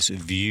NCAA's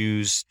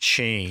views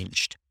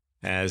changed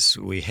as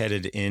we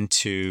headed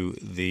into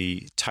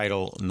the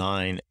Title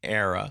IX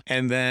era.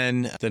 And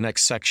then the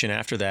next section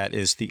after that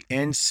is the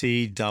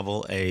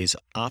NCAA's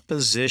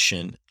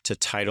opposition to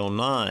Title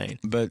IX.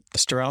 But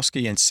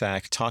Starowski and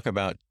Sack talk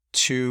about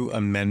two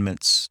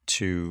amendments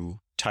to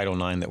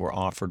Title IX that were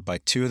offered by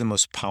two of the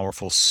most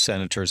powerful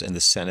senators in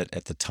the Senate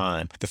at the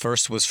time. The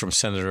first was from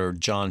Senator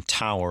John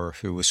Tower,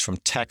 who was from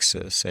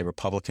Texas, a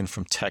Republican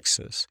from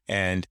Texas.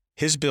 And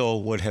his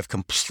bill would have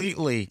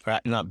completely,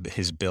 not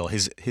his bill,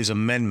 his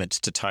amendment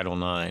to Title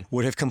IX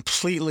would have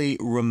completely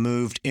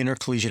removed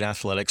intercollegiate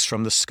athletics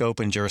from the scope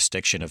and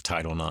jurisdiction of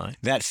Title IX.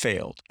 That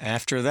failed.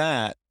 After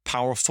that,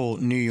 powerful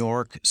New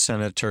York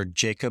Senator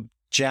Jacob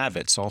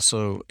Javits,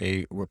 also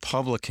a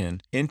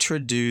Republican,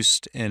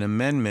 introduced an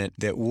amendment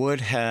that would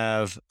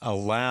have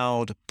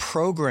allowed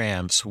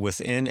programs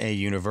within a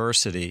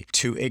university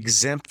to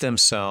exempt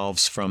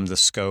themselves from the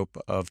scope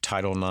of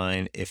Title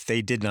IX if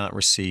they did not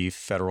receive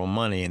federal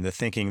money. And the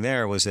thinking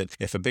there was that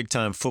if a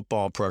big-time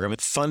football program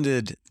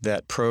funded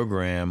that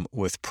program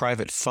with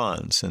private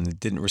funds and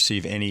didn't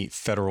receive any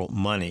federal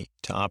money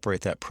to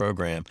operate that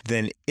program,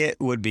 then it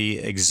would be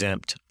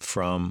exempt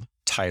from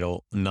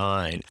Title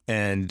IX.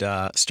 And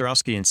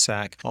Starowski and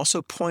Sack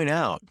also point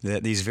out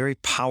that these very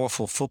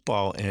powerful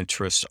football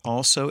interests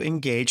also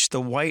engaged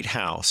the White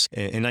House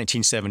in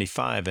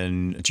 1975,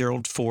 and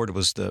Gerald Ford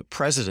was the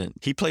president.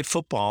 He played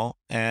football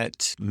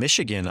at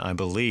Michigan, I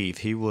believe.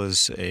 He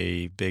was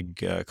a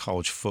big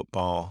college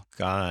football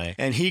guy,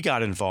 and he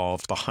got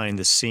involved behind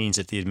the scenes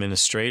at the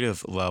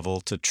administrative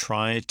level to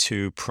try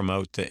to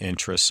promote the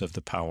interests of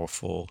the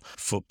powerful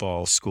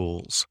football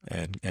schools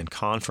and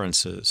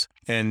conferences.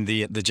 And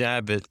the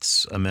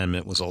Javits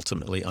Amendment was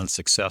ultimately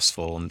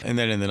unsuccessful. And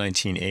then in the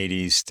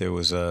 1980s, there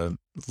was a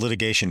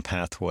litigation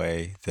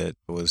pathway that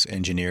was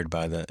engineered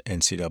by the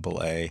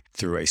NCAA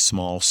through a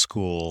small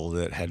school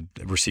that had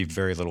received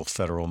very little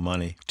federal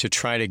money to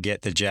try to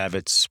get the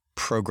Javits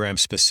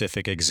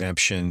program-specific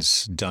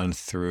exemptions done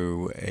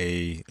through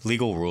a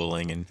legal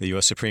ruling. And the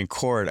U.S. Supreme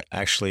Court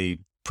actually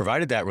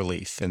provided that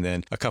relief. And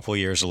then a couple of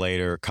years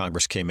later,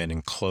 Congress came in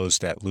and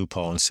closed that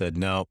loophole and said,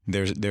 no,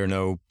 there are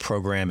no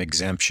program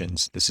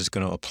exemptions. This is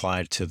going to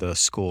apply to the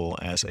school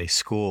as a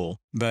school.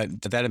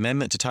 But that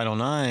amendment to Title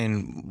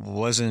IX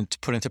wasn't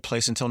put into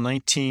place until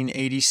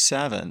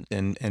 1987.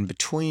 And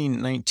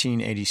between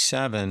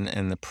 1987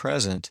 and the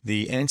present,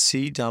 the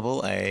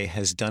NCAA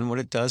has done what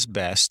it does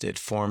best. It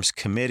forms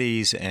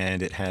committees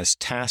and it has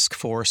task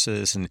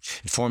forces, and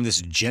it formed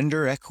this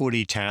gender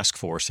equity task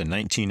force in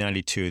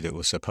 1992 that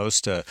was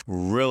supposed to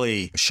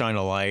really shine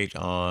a light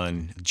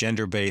on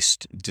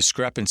gender-based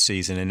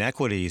discrepancies and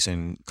inequities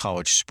in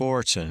college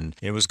sports, and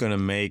it was going to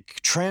make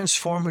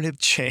transformative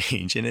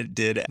change, and it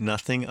did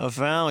nothing of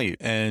value.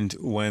 And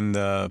when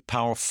the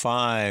Power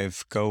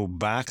Five go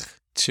back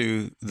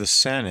to the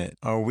Senate,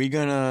 are we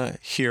going to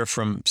hear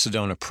from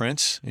Sedona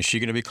Prince? Is she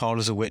going to be called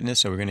as a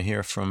witness? Are we going to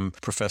hear from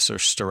Professor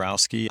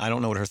Starowski? I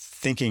don't know what her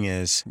thinking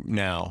is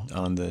now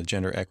on the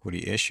gender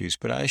equity issues,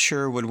 but I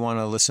sure would want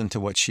to listen to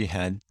what she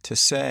had to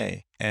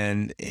say.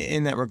 And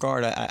in that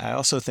regard, I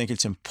also think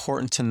it's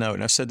important to note,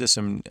 and I've said this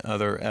in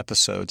other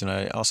episodes, and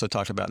I also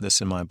talked about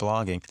this in my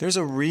blogging, there's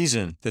a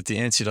reason that the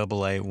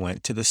NCAA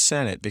went to the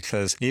Senate,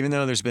 because even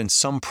though there's been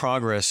some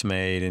progress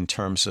made in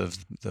terms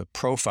of the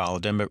profile,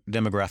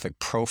 demographic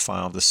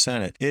profile of the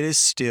Senate, it is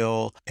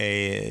still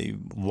a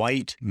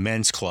white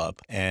men's club,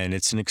 and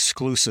it's an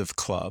exclusive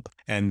club.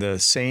 And the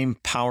same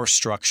power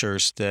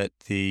structures that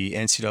the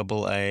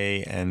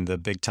NCAA and the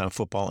big-time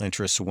football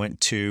interests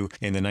went to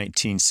in the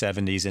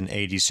 1970s and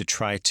 80s to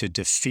try to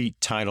defeat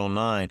Title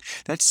IX,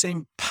 that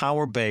same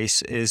power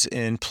base is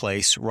in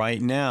place right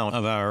now.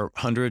 Of our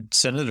 100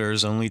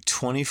 senators, only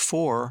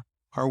 24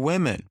 are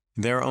women.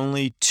 There are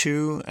only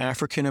 2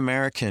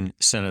 African-American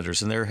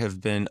senators, and there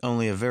have been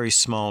only a very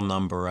small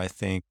number, I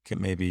think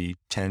maybe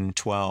 10,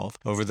 12,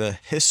 over the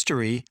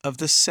history of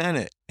the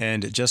Senate.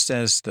 And just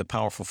as the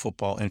powerful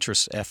football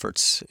interest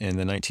efforts in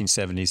the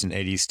 1970s and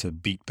 80s to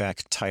beat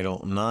back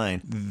Title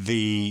IX,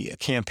 the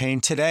campaign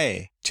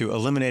today to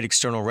eliminate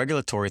external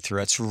regulatory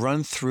threats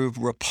run through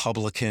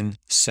Republican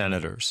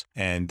senators.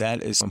 And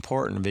that is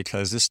important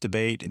because this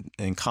debate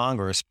in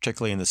Congress,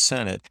 particularly in the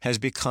Senate, has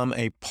become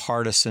a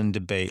partisan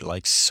debate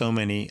like so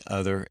many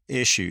other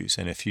issues.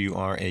 And if you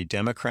are a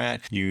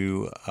Democrat,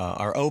 you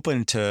are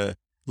open to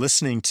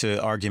listening to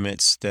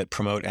arguments that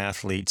promote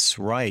athletes'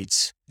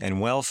 rights and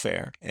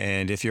welfare.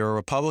 And if you're a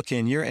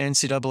Republican, you're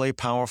NCAA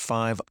Power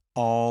 5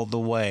 all the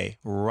way,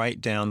 right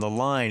down the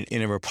line.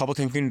 In a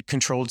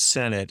Republican-controlled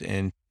Senate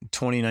in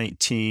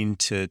 2019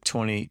 to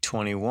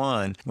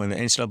 2021, when the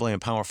NCAA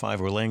and Power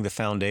 5 were laying the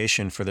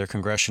foundation for their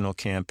congressional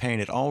campaign,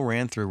 it all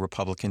ran through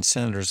Republican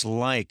senators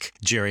like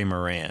Jerry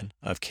Moran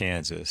of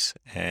Kansas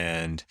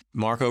and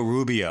Marco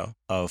Rubio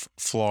of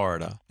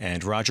Florida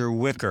and Roger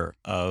Wicker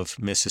of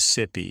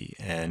Mississippi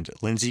and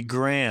Lindsey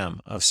Graham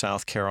of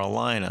South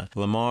Carolina,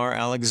 Lamar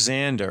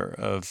Alexander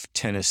of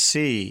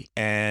Tennessee,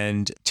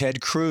 and Ted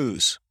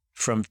Cruz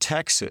from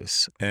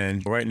Texas.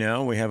 And right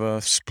now we have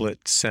a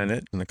split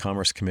Senate, and the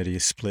Commerce Committee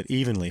is split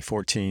evenly,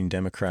 14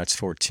 Democrats,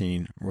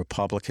 14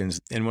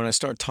 Republicans. And when I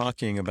start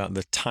talking about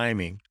the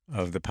timing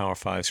of the Power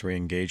Five's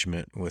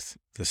re-engagement with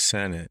the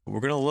Senate,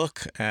 we're going to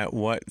look at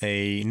what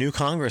a new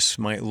Congress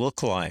might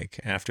look like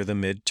after the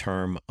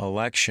midterm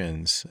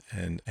elections.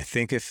 And I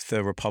think if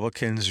the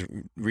Republicans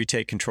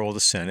retake control of the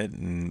Senate,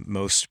 and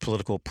most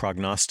political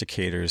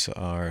prognosticators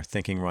are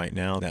thinking right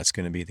now that's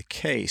going to be the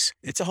case,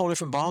 it's a whole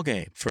different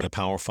ballgame for the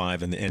Power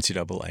Five and the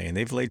NCAA. And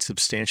they've laid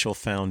substantial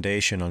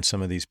foundation on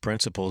some of these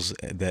principles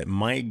that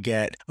might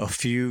get a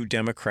few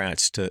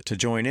Democrats to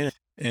join in.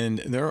 And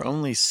there are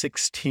only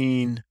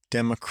 16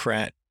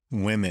 Democrat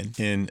women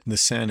in the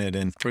Senate.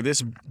 And for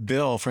this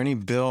bill, for any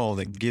bill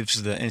that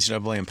gives the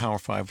NCAA and Power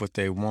Five what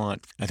they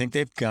want, I think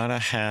they've got to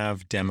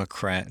have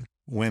Democrat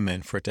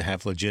women for it to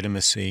have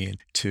legitimacy and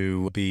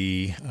to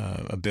be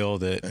a bill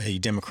that a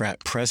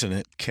Democrat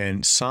president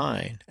can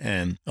sign.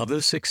 And of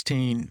those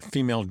 16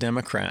 female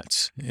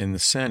Democrats in the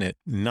Senate,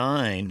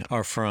 9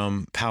 are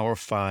from Power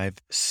Five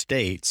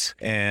states,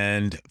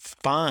 and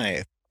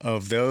 5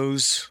 of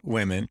those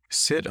women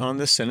sit on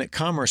the Senate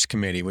Commerce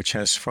Committee, which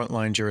has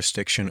frontline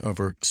jurisdiction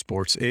over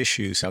sports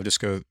issues. I'll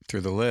just go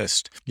through the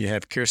list. You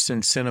have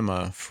Kirsten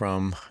Sinema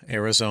from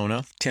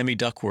Arizona, Tammy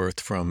Duckworth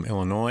from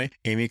Illinois,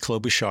 Amy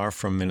Klobuchar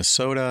from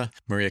Minnesota,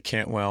 Maria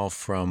Cantwell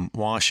from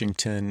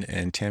Washington,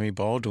 and Tammy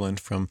Baldwin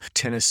from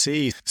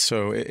Tennessee.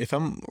 So if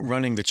I'm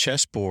running the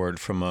chessboard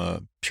from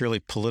a purely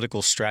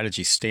political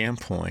strategy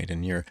standpoint,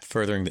 and you're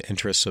furthering the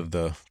interests of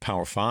the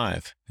Power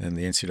Five and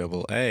the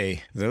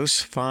NCAA, those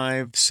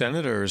 5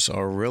 senators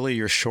are really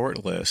your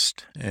short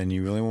list, and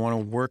you really want to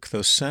work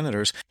those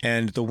senators.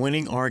 And the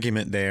winning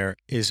argument there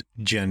is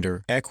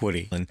gender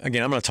equity. And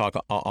again, I'm going to talk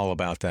all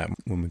about that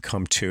when we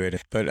come to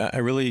it. But I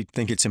really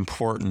think it's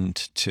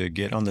important to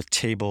get on the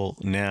table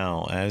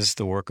now, as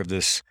the work of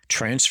this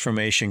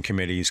transformation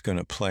committee is going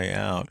to play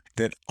out,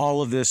 that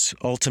all of this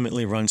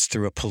ultimately runs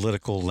through a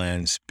political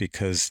lens,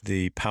 because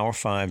the Power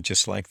Five,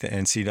 just like the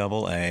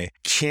NCAA,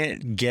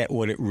 can't get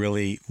what it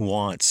really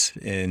wants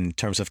in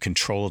terms of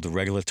control of the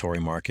regulatory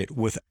market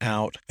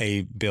without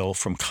a bill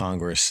from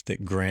Congress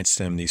that grants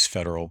them these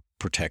federal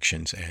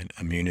protections and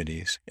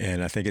immunities.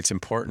 And I think it's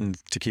important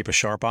to keep a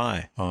sharp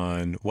eye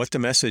on what the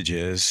message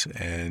is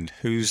and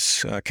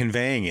who's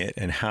conveying it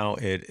and how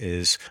it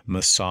is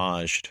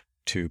massaged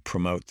to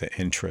promote the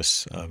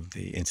interests of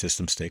the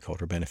in-system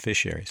stakeholder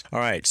beneficiaries. All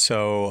right,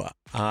 so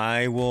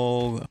I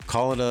will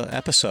call it an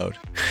episode,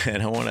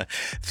 and I want to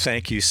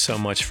thank you so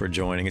much for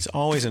joining. It's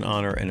always an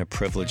honor and a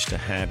privilege to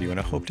have you, and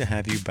I hope to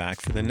have you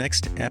back for the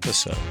next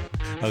episode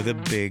of the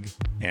Big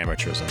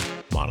Amateurism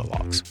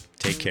Monologues.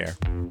 Take care.